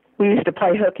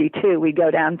play hooky, too. We'd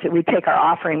take our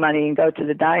offering money and go to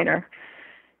the diner.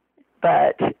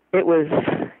 But it was,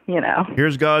 you know.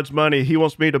 Here's God's money. He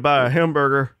wants me to buy a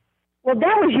hamburger. Well,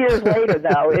 that was years later,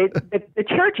 though. The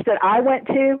church that I went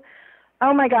to,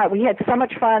 oh, my God, we had so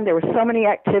much fun. There were so many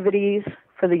activities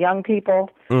for the young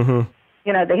people. Mm-hmm.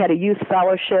 You know, they had a youth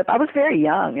fellowship. I was very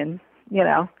young, and, you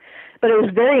know, but it was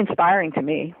very inspiring to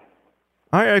me.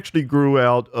 I actually grew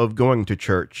out of going to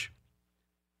church.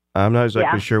 I'm not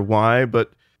exactly sure why,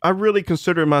 but I really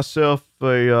consider myself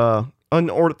a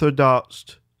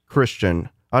unorthodox Christian.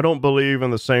 I don't believe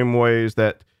in the same ways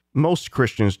that most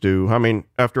Christians do. I mean,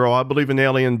 after all, I believe in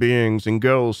alien beings and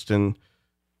ghosts, and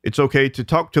it's okay to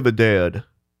talk to the dead.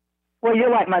 Well,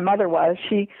 you're like my mother was.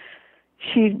 She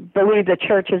believed the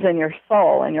church is in your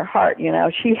soul and your heart. You know,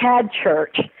 she had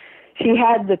church. She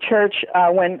had the church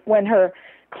when her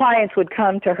clients would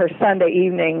come to her Sunday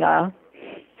evening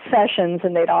sessions,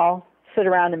 and they'd all sit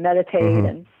around and meditate mm-hmm.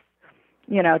 and,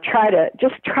 you know, try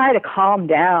to calm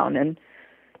down and,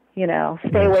 you know,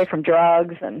 stay away from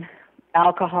drugs and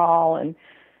alcohol and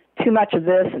too much of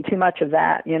this and too much of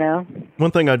that, you know.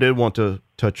 One thing I did want to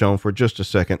touch on for just a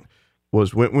second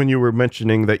was when you were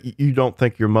mentioning that you don't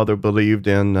think your mother believed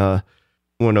in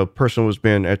when a person was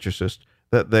being exorcised,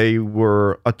 that they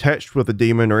were attached with a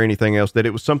demon or anything else, that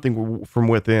it was something from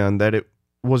within, that it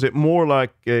more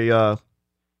like a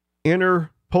inner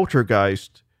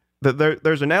poltergeist, that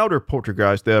there's an outer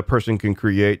poltergeist that a person can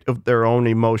create of their own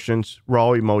emotions,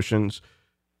 raw emotions.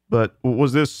 But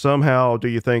was this somehow, do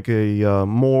you think, a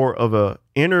more of a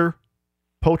inner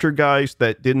poltergeist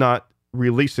that did not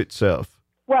release itself?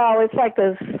 Well, it's like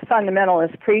those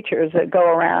fundamentalist preachers that go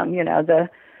around, you know,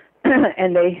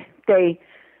 and they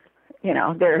you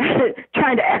know, they're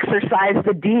trying to exorcise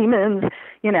the demons,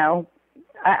 you know.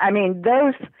 I mean,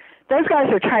 those those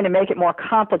guys are trying to make it more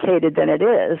complicated than it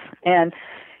is. And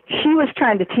she was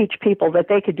trying to teach people that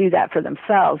they could do that for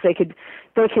themselves. They could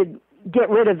get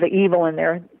rid of the evil in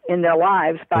their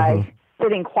lives by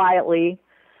sitting quietly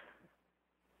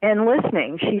and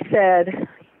listening. She said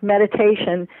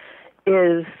meditation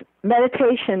is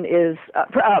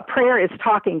prayer is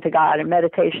talking to God, and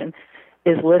meditation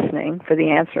is listening for the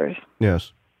answers.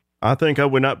 Yes. I think I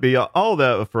would not be all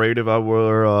that afraid if I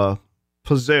were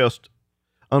possessed,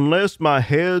 unless my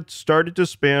head started to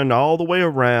spin all the way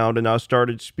around and I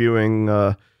started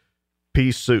spewing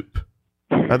pea soup.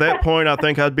 At that point, I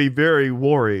think I'd be very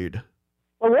worried.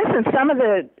 Well, listen, some of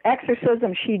the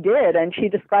exorcisms she did, and she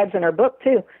describes in her book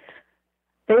too,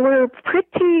 they were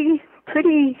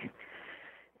pretty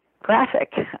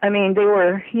graphic. I mean, they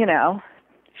were,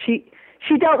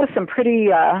 she dealt with some pretty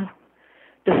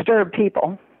disturbed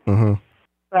people. Mm-hmm.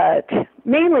 But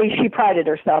mainly she prided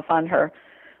herself on her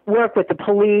work with the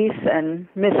police and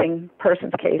missing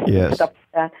persons cases and stuff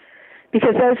like that.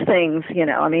 Because those things,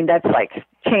 that's like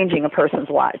changing a person's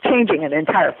life, changing an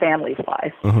entire family's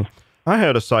life. Mm-hmm. I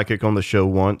had a psychic on the show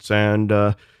once, and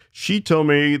she told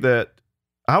me that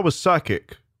I was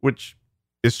psychic, which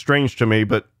is strange to me,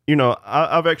 but,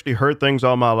 I've actually heard things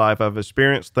all my life. I've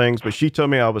experienced things, but she told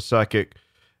me I was psychic.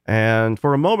 And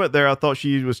for a moment there, I thought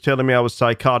she was telling me I was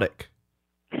psychotic.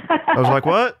 I was like,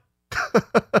 what?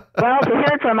 Well, to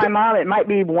hear it from my mom, it might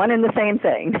be one and the same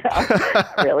thing.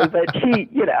 Not really, but she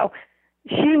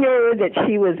knew that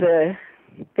she was a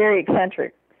very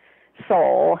eccentric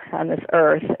soul on this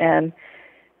earth, and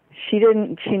she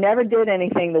never did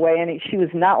anything the way she was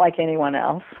not like anyone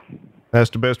else. That's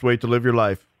the best way to live your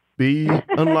life. Be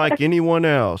unlike anyone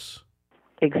else.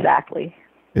 Exactly.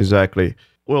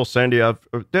 Well, Sandy, I've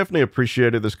definitely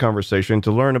appreciated this conversation,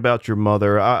 to learn about your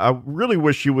mother. I really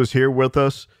wish she was here with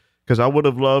us, because I would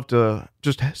have loved to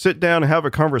just sit down and have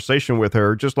a conversation with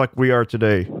her, just like we are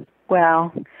today.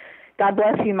 Well, God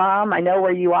bless you, Mom. I know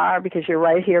where you are, because you're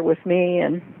right here with me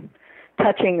and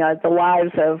touching the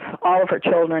lives of all of her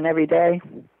children every day.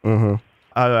 Mm-hmm.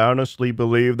 I honestly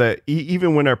believe that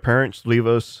even when our parents leave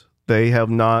us, they have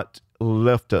not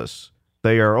left us.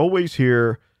 They are always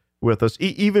here with us.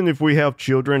 Even if we have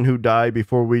children who die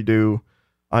before we do,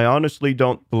 I honestly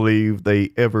don't believe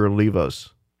they ever leave us.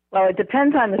 Well, it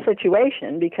depends on the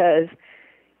situation, because,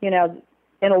 in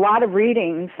a lot of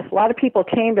readings, a lot of people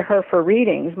came to her for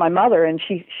readings, my mother, and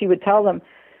she would tell them,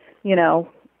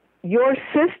 your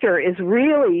sister is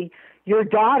really your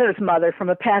daughter's mother from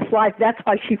a past life. That's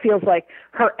why she feels like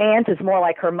her aunt is more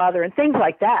like her mother, and things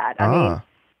like that. I mean,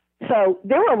 so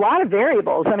there were a lot of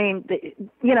variables. I mean,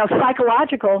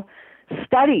 psychological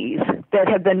studies that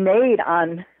have been made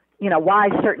on, why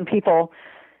certain people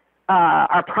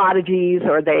are prodigies,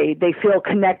 or they feel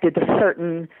connected to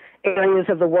certain areas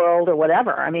of the world or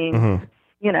whatever. I mean,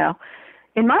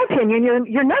 in my opinion,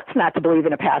 you're nuts not to believe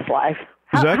in a past life.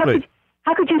 Exactly.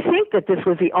 How could you think that this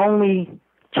was the only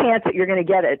chance that you're going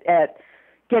to get at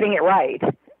getting it right?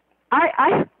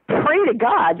 I pray to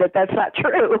God that that's not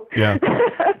true. Yeah.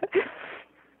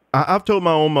 I've told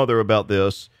my own mother about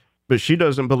this, but she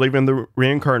doesn't believe in the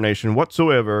reincarnation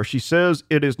whatsoever. She says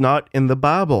it is not in the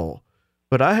Bible.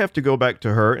 But I have to go back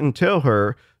to her and tell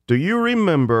her, do you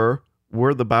remember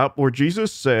where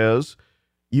Jesus says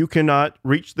you cannot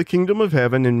reach the kingdom of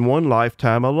heaven in one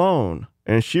lifetime alone?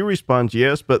 And she responds,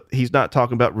 yes, but he's not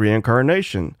talking about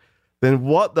reincarnation. Then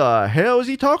what the hell is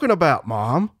he talking about,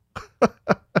 Mom?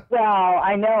 Well,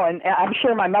 I know, and I'm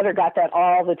sure my mother got that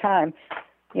all the time.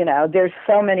 There's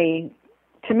so many,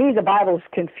 to me, the Bible's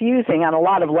confusing on a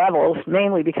lot of levels,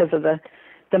 mainly because of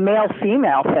the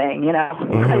male-female thing,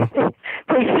 Mm-hmm.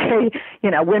 They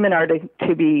say, women are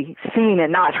to be seen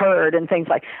and not heard and things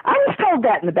like. I was told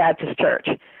that in the Baptist church.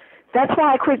 That's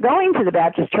why I quit going to the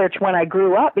Baptist church when I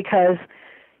grew up, because,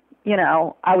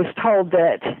 I was told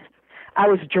that I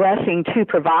was dressing too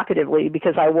provocatively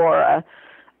because I wore a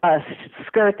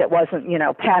skirt that wasn't,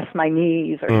 past my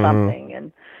knees or something,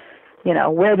 and,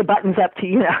 wear the buttons up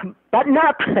to, button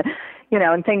up,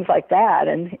 and things like that.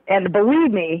 And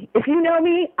believe me, if you know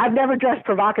me, I've never dressed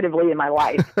provocatively in my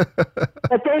life.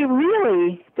 But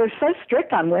they're so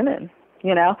strict on women,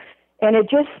 and it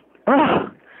just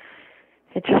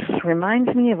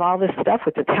reminds me of all this stuff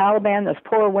with the Taliban, those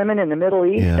poor women in the Middle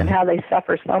East, and how they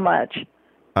suffer so much.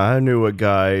 I knew a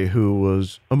guy who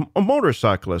was a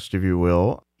motorcyclist, if you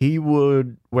will. He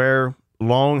would wear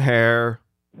long hair,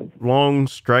 long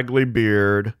straggly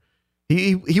beard.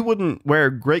 He wouldn't wear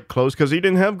great clothes because he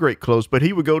didn't have great clothes, but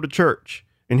he would go to church.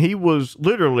 And he was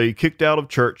literally kicked out of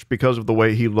church because of the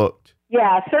way he looked.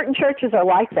 Yeah, certain churches are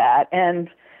like that. And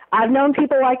I've known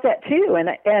people like that too.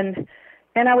 And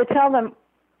I would tell them,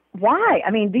 why?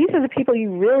 I mean, these are the people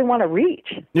you really want to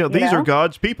reach. Yeah, these are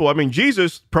God's people. I mean,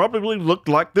 Jesus probably looked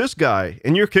like this guy,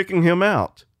 and you're kicking him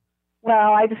out.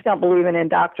 Well, I just don't believe in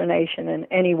indoctrination in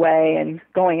any way and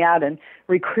going out and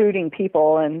recruiting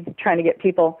people and trying to get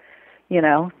people,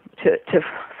 to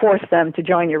force them to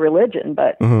join your religion.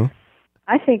 But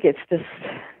I think it's just,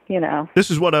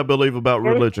 This is what I believe about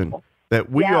religion, that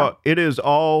it is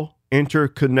all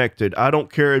interconnected. I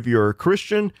don't care if you're a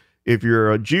Christian, if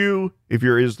you're a Jew, if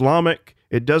you're Islamic,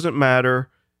 it doesn't matter.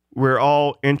 We're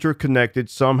all interconnected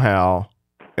somehow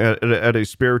at a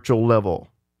spiritual level.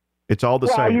 It's all the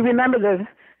same. Well, you remember the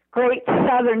great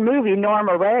Southern movie,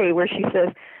 Norma Ray, where she says,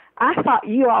 I thought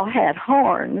you all had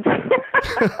horns.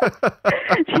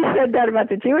 She said that about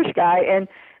the Jewish guy, and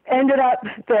ended up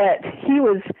that he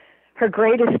was her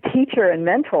greatest teacher and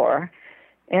mentor,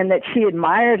 and that she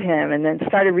admired him, and then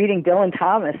started reading Dylan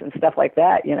Thomas and stuff like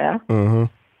that,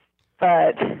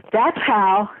 But that's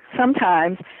how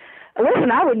sometimes,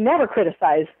 listen, I would never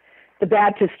criticize the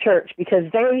Baptist church because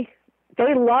they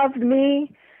loved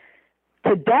me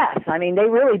to death. I mean, they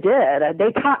really did.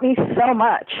 They taught me so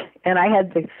much, and I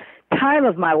had the time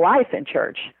of my life in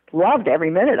church. Loved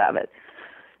every minute of it,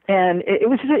 and it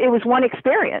was one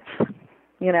experience,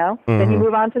 Then you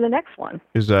move on to the next one.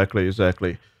 Exactly.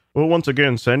 Well, once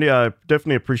again, Sandy, I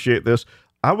definitely appreciate this.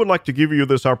 I would like to give you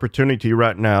this opportunity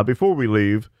right now before we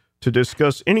leave to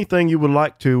discuss anything you would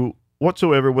like to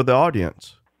whatsoever with the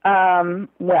audience.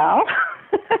 Well,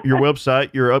 your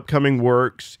website, your upcoming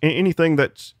works, anything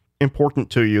that's important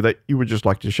to you that you would just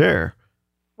like to share?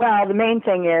 Well, the main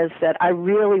thing is that I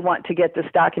really want to get this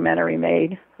documentary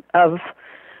made of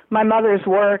my mother's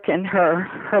work and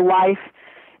her life,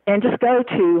 and just go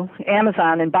to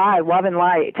Amazon and buy Love and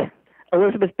Light,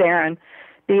 Elizabeth Barron,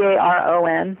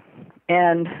 Baron,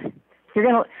 and you're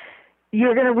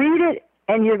gonna read it,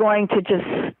 and you're going to just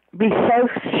be so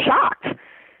shocked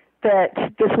that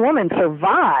this woman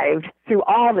survived through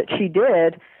all that she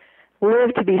did.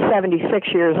 Lived to be 76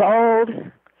 years old,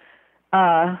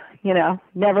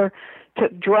 never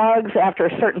took drugs after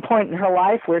a certain point in her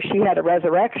life where she had a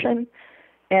resurrection,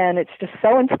 and it's just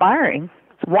so inspiring.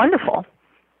 It's wonderful.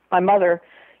 My mother,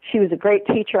 she was a great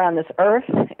teacher on this earth,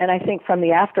 and I think from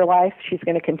the afterlife, she's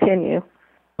going to continue.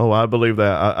 Oh, I believe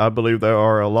that. I believe there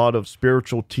are a lot of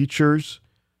spiritual teachers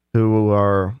who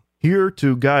are here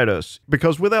to guide us,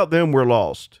 because without them, we're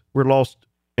lost. We're lost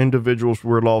individuals,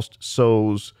 we're lost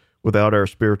souls, without our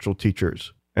spiritual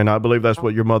teachers. And I believe that's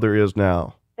what your mother is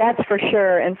now. That's for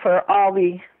sure. And for all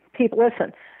the people,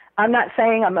 listen, I'm not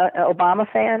saying I'm an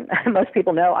Obama fan. Most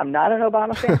people know I'm not an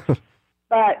Obama fan.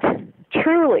 But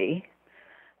truly,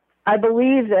 I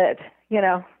believe that,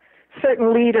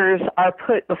 certain leaders are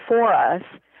put before us,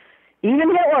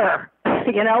 even Hitler,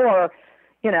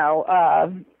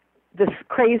 this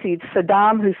crazy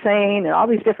Saddam Hussein and all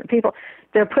these different people.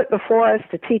 They're put before us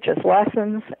to teach us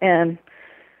lessons, and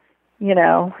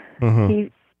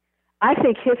I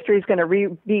think history is going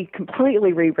to be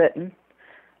completely rewritten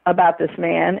about this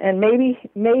man, and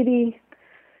maybe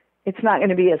it's not going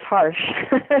to be as harsh,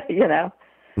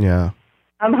 Yeah.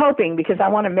 I'm hoping, because I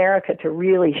want America to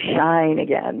really shine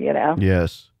again,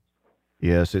 Yes,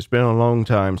 it's been a long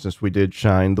time since we did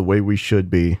shine the way we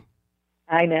should be.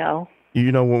 I know.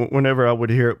 Whenever I would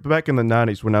hear, back in the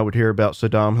 90s, when I would hear about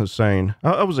Saddam Hussein,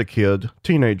 I was a kid,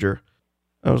 teenager.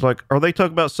 I was like, are they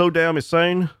talking about Saddam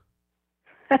Hussein?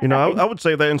 I would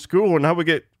say that in school, and I would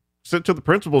get sent to the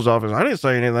principal's office. I didn't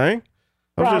say anything.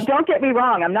 Don't get me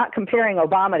wrong. I'm not comparing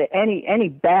Obama to any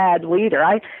bad leader.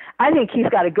 I think he's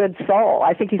got a good soul.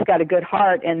 I think he's got a good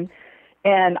heart, and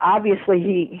obviously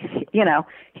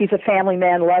he's a family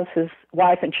man, loves his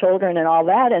wife and children and all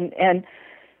that, and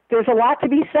there's a lot to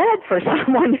be said for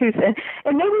someone who's and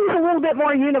maybe he's a little bit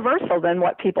more universal than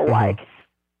what people like.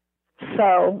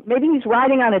 So maybe he's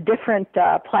riding on a different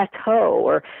plateau,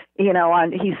 or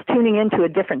he's tuning into a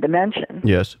different dimension.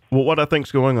 Yes. Well, what I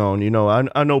think's going on,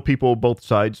 I know people both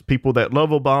sides, people that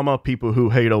love Obama, people who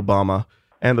hate Obama,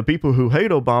 and the people who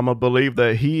hate Obama believe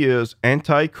that he is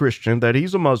anti-Christian, that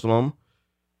he's a Muslim,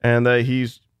 and that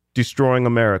he's destroying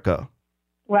America.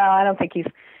 Well, I don't think he's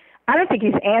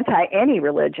anti any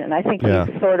religion. I think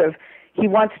he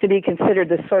wants to be considered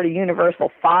this sort of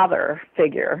universal father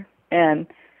figure, and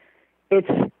it's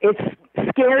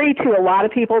scary to a lot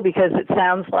of people because it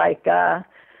sounds like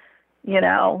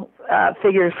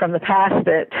figures from the past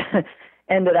that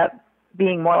ended up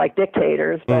being more like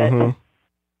dictators. But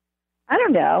I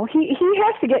don't know. He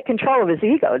has to get control of his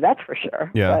ego. That's for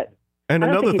sure. Yeah. But and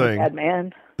another thing, bad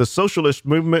man. The socialist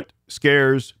movement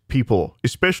scares people,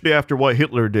 especially after what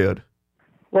Hitler did.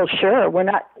 Well, sure.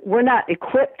 We're not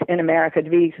equipped in America to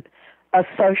be a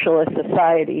socialist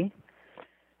society.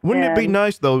 Wouldn't it be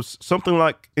nice, though, something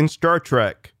like in Star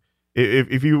Trek,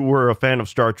 if you were a fan of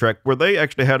Star Trek, where they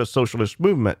actually had a socialist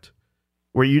movement,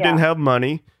 where you didn't have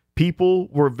money, people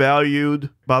were valued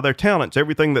by their talents.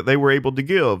 Everything that they were able to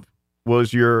give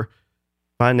was your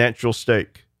financial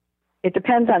stake. It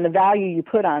depends on the value you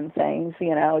put on things,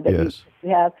 you know, that you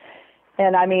have.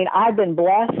 And I mean, I've been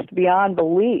blessed beyond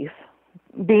belief.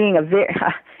 Being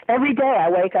every day I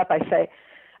wake up, I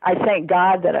thank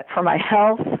God that for my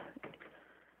health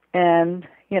and,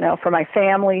 you know, for my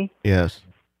family. Yes.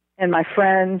 And my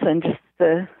friends and just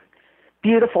the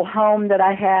beautiful home that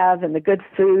I have and the good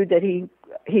food that he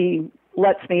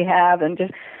lets me have. And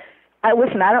just, I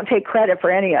don't take credit for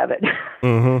any of it.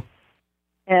 Mm-hmm.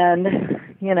 And,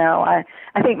 you know,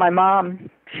 I think my mom,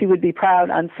 she would be proud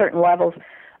on certain levels.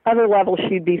 Other levels,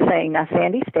 she'd be saying, "Now,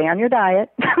 Sandy, stay on your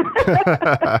diet."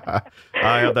 I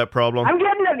have that problem. I'm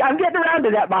getting around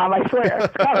to that, Mom. I swear,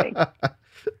 it's coming.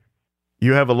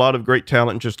 You have a lot of great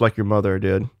talent, just like your mother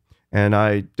did, and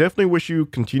I definitely wish you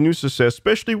continued success,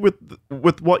 especially with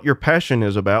what your passion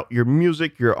is about, your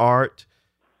music, your art.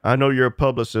 I know you're a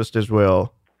publicist as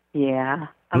well. Yeah,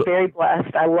 I'm very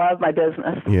blessed. I love my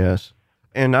business. Yes,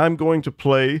 and I'm going to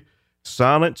play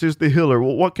 "Silence is the Healer."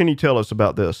 Well, what can you tell us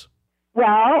about this?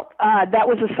 Well, that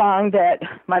was a song that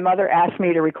my mother asked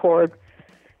me to record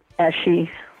as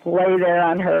she lay there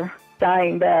on her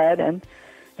dying bed, and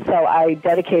so I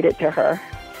dedicate it to her.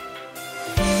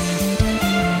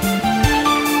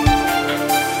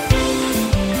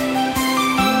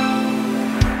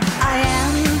 I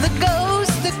am the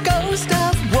ghost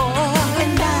of war,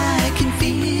 and I can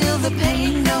feel the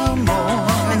pain no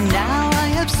more. And now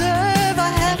I observe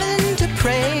I haven't to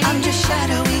pray. I'm just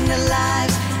shadowing the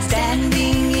lives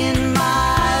standing in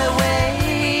my way.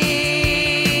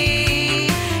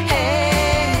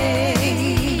 Hey,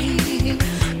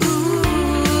 ooh,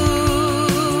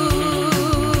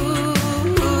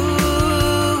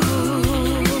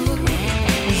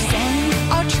 we send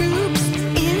our troops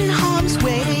in harm's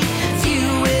way. Few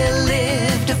will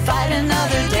live to fight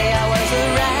another day. I was a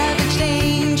ravaged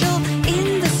angel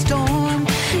in the storm.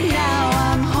 Now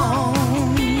I'm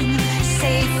home,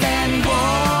 safe and warm.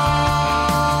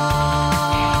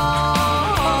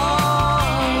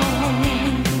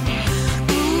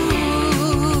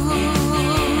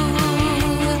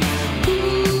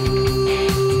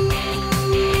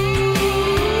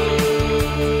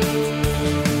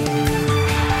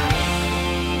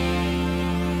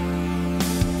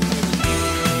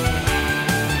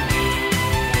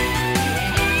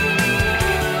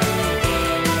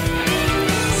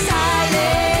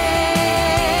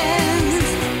 Silence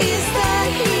is the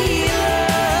healer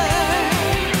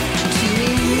to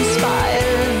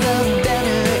inspire the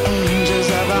better angels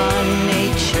of our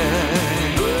nature.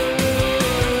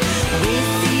 With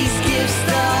these gifts,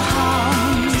 the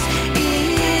harms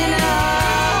in us,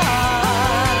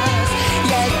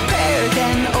 yet prayer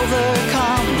can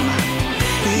overcome.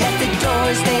 Let the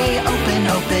doors stay open,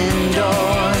 open doors.